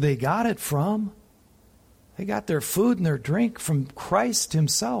 That's who they got it from. They got their food and their drink from Christ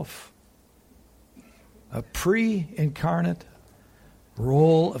himself. A pre-incarnate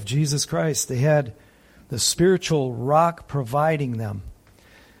role of Jesus Christ. They had the spiritual rock providing them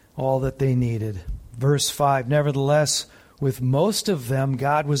all that they needed. Verse 5, nevertheless, with most of them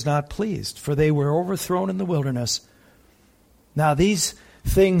God was not pleased, for they were overthrown in the wilderness. Now these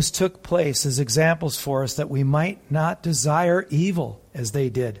things took place as examples for us that we might not desire evil as they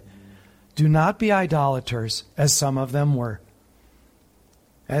did. Do not be idolaters, as some of them were.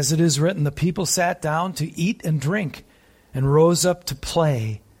 As it is written, the people sat down to eat and drink and rose up to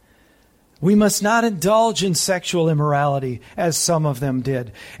play. We must not indulge in sexual immorality, as some of them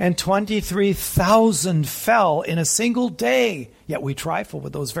did. And 23,000 fell in a single day. Yet we trifle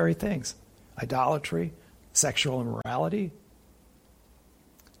with those very things. Idolatry, sexual immorality.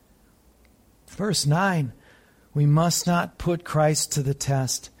 Verse 9, we must not put Christ to the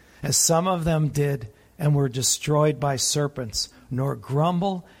test, as some of them did and were destroyed by serpents, nor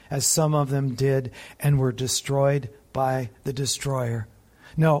grumble, as some of them did and were destroyed by the destroyer.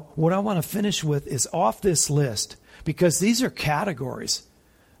 Now, what I want to finish with is off this list, because these are categories.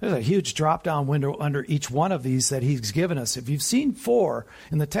 There's a huge drop-down window under each one of these that he's given us. If you've seen 4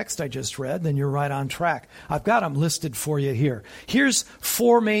 in the text I just read, then you're right on track. I've got them listed for you here. Here's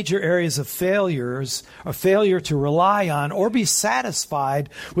 4 major areas of failures, a failure to rely on or be satisfied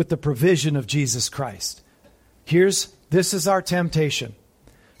with the provision of Jesus Christ. This is our temptation.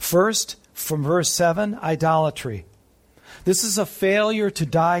 First, from verse 7, idolatry. This is a failure to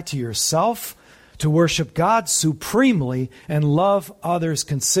die to yourself, to worship God supremely, and love others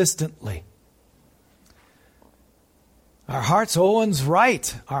consistently. Our hearts, Owen's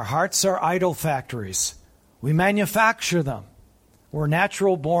right. Our hearts are idol factories. We manufacture them. We're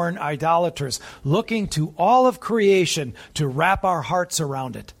natural-born idolaters, looking to all of creation to wrap our hearts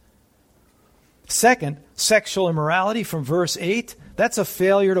around it. Second, sexual immorality from verse 8. That's a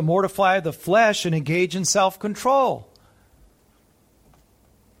failure to mortify the flesh and engage in self-control.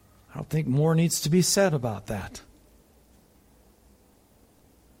 I don't think more needs to be said about that.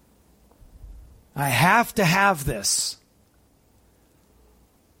 I have to have this.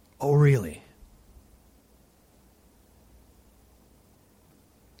 Oh, really?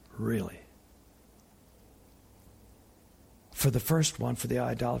 Really? For the first one, for the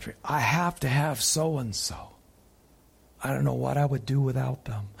idolatry, I have to have so-and-so. I don't know what I would do without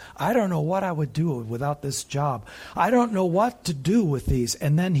them. I don't know what I would do without this job. I don't know what to do with these.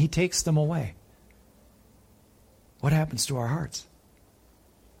 And then he takes them away. What happens to our hearts?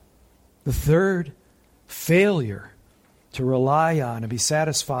 The third failure to rely on and be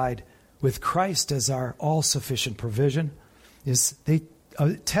satisfied with Christ as our all-sufficient provision is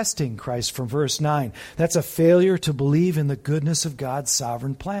testing Christ from verse 9. That's a failure to believe in the goodness of God's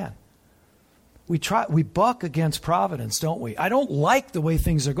sovereign plan. We buck against providence, don't we? I don't like the way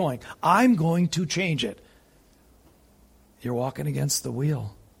things are going. I'm going to change it. You're walking against the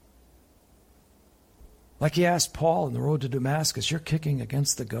wheel. Like he asked Paul on the road to Damascus, you're kicking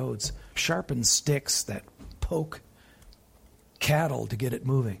against the goads, sharpened sticks that poke cattle to get it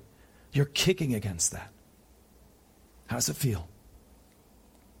moving. You're kicking against that. How does it feel?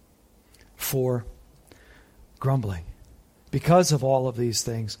 4, grumbling. Because of all of these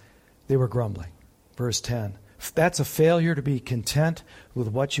things, they were grumbling. Verse 10. That's a failure to be content with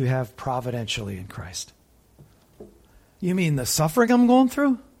what you have providentially in Christ. You mean the suffering I'm going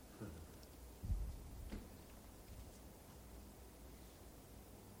through?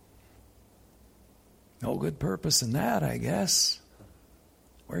 No good purpose in that, I guess.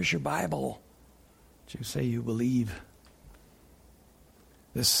 Where's your Bible? Did you say you believe?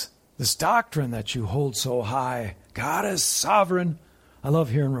 This doctrine that you hold so high, God is sovereign. I love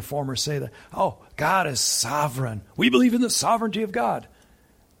hearing reformers say that. Oh, God is sovereign. We believe in the sovereignty of God.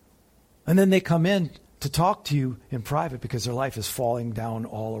 And then they come in to talk to you in private because their life is falling down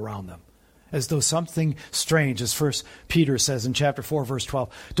all around them. As though something strange, as 1 Peter says in chapter 4, verse 12.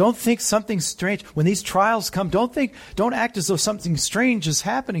 Don't think something strange. When these trials come, don't act as though something strange is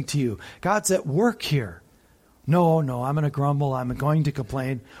happening to you. God's at work here. No, I'm going to grumble. I'm going to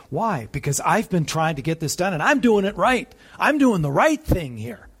complain. Why? Because I've been trying to get this done and I'm doing it right. I'm doing the right thing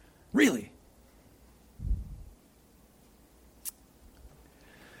here. Really.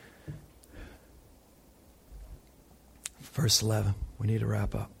 Verse 11. We need to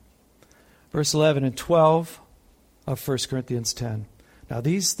wrap up. Verse 11 and 12 of 1 Corinthians 10. Now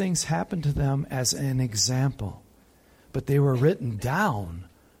these things happened to them as an example, but they were written down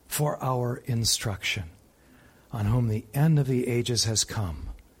for our instruction, on whom the end of the ages has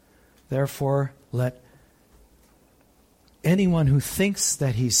come. Therefore, let anyone who thinks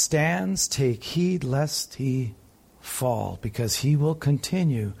that he stands take heed lest he fall, because he will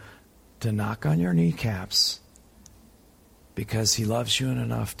continue to knock on your kneecaps, because he loves you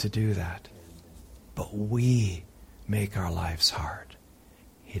enough to do that. But we make our lives hard.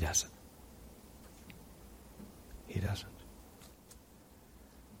 He doesn't. He doesn't.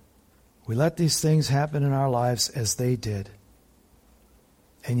 We let these things happen in our lives as they did.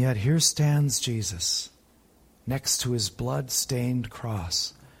 And yet here stands Jesus next to his blood-stained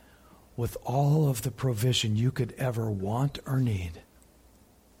cross with all of the provision you could ever want or need.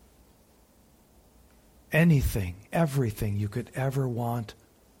 Anything, everything you could ever want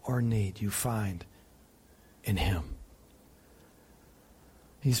or need, you find in him.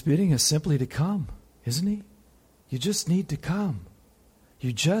 He's bidding us simply to come, isn't he? You just need to come.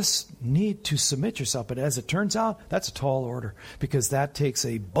 You just need to submit yourself. But as it turns out, that's a tall order, because that takes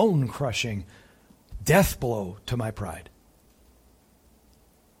a bone-crushing death blow to my pride.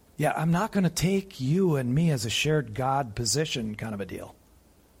 Yeah, I'm not going to take you and me as a shared God position kind of a deal.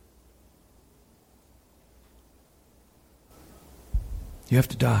 You have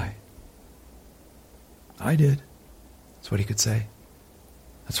to die. I did. That's what he could say.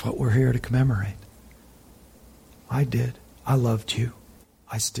 That's what we're here to commemorate. I did. I loved you.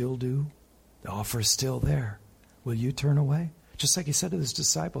 I still do. The offer is still there. Will you turn away? Just like he said to his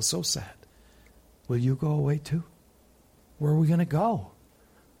disciples, so sad. Will you go away too? Where are we going to go?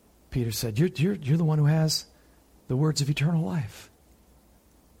 Peter said, you're the one who has the words of eternal life.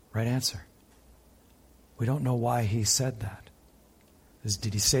 Right answer. We don't know why he said that.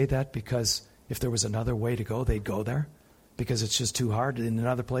 Did he say that because if there was another way to go, they'd go there? Because it's just too hard in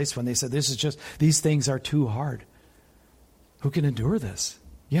another place when they said, these things are too hard. Who can endure this?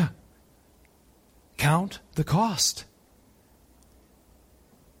 Yeah. Count the cost.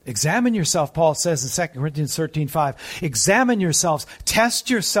 Examine yourself, Paul says in 2 Corinthians 13:5. Examine yourselves.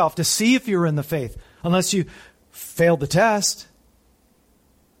 Test yourself to see if you're in the faith. Unless you failed the test.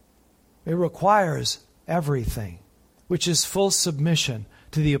 It requires everything, which is full submission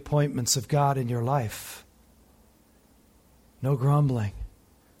to the appointments of God in your life. No grumbling.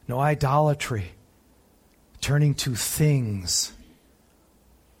 No idolatry. Turning to things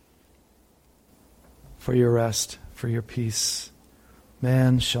for your rest, for your peace.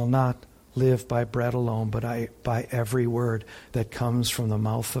 Man shall not live by bread alone, but by every word that comes from the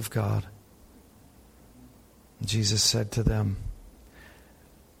mouth of God. And Jesus said to them,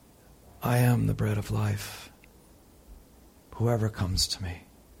 I am the bread of life. Whoever comes to me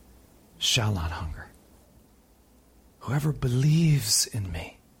shall not hunger. Whoever believes in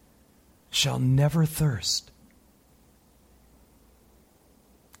me shall never thirst.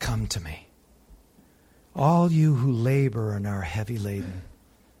 Come to me, all you who labor and are heavy laden,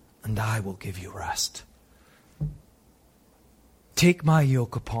 and I will give you rest. Take my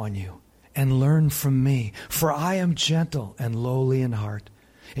yoke upon you and learn from me, for I am gentle and lowly in heart,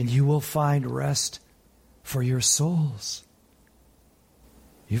 and you will find rest for your souls.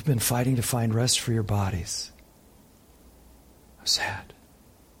 You've been fighting to find rest for your bodies. I'm sad.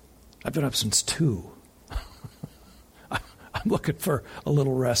 I've been up since 2. I'm looking for a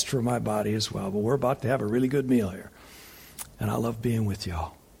little rest for my body as well, but we're about to have a really good meal here. And I love being with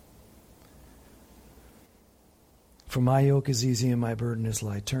y'all. For my yoke is easy and my burden is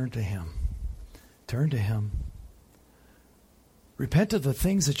light. Turn to him. Turn to him. Repent of the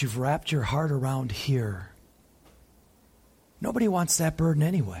things that you've wrapped your heart around here. Nobody wants that burden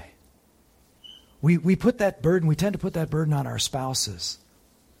anyway. We put that burden, we tend to put that burden on our spouses,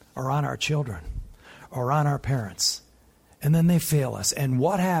 or on our children, or on our parents. And then they fail us. And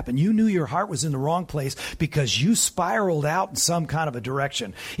what happened? You knew your heart was in the wrong place because you spiraled out in some kind of a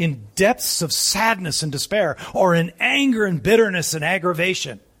direction, in depths of sadness and despair, or in anger and bitterness and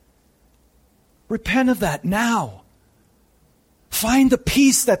aggravation. Repent of that now. Find the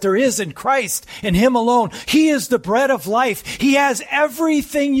peace that there is in Christ, in him alone. He is the bread of life. He has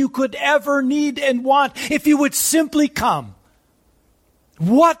everything you could ever need and want if you would simply come.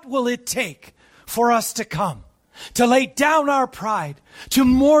 What will it take for us to come? To lay down our pride, to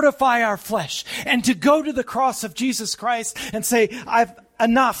mortify our flesh, and to go to the cross of Jesus Christ and say, I've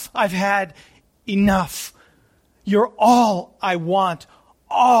had enough. You're all I want,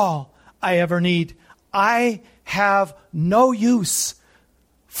 all I ever need. I have no use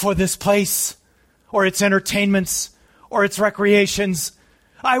for this place, or its entertainments, or its recreations.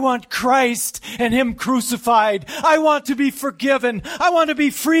 I want Christ and him crucified. I want to be forgiven. I want to be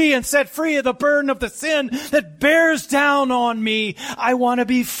free and set free of the burden of the sin that bears down on me. I want to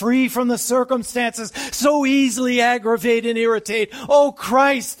be free from the circumstances so easily aggravate and irritate. Oh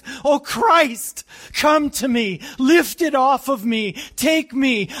Christ, come to me. Lift it off of me. Take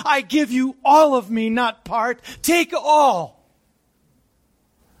me. I give you all of me, not part. Take all.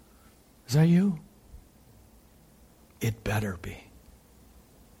 Is that you? It better be.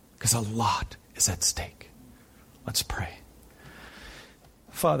 Because a lot is at stake. Let's pray.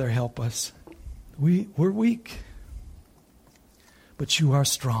 Father, help us. We're weak, but you are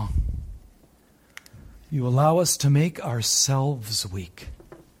strong. You allow us to make ourselves weak.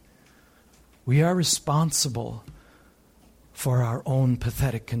 We are responsible for our own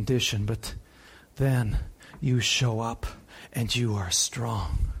pathetic condition, but then you show up and you are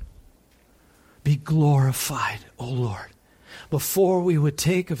strong. Be glorified, O Lord. Before we would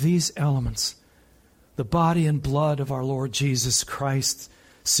take of these elements, the body and blood of our Lord Jesus Christ,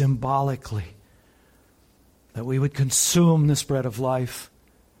 symbolically, that we would consume this bread of life,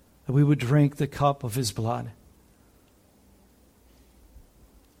 that we would drink the cup of his blood,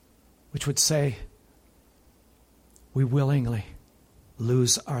 which would say, we willingly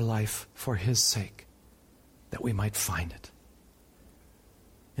lose our life for his sake, that we might find it.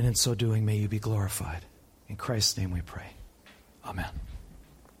 And in so doing, may you be glorified. In Christ's name we pray.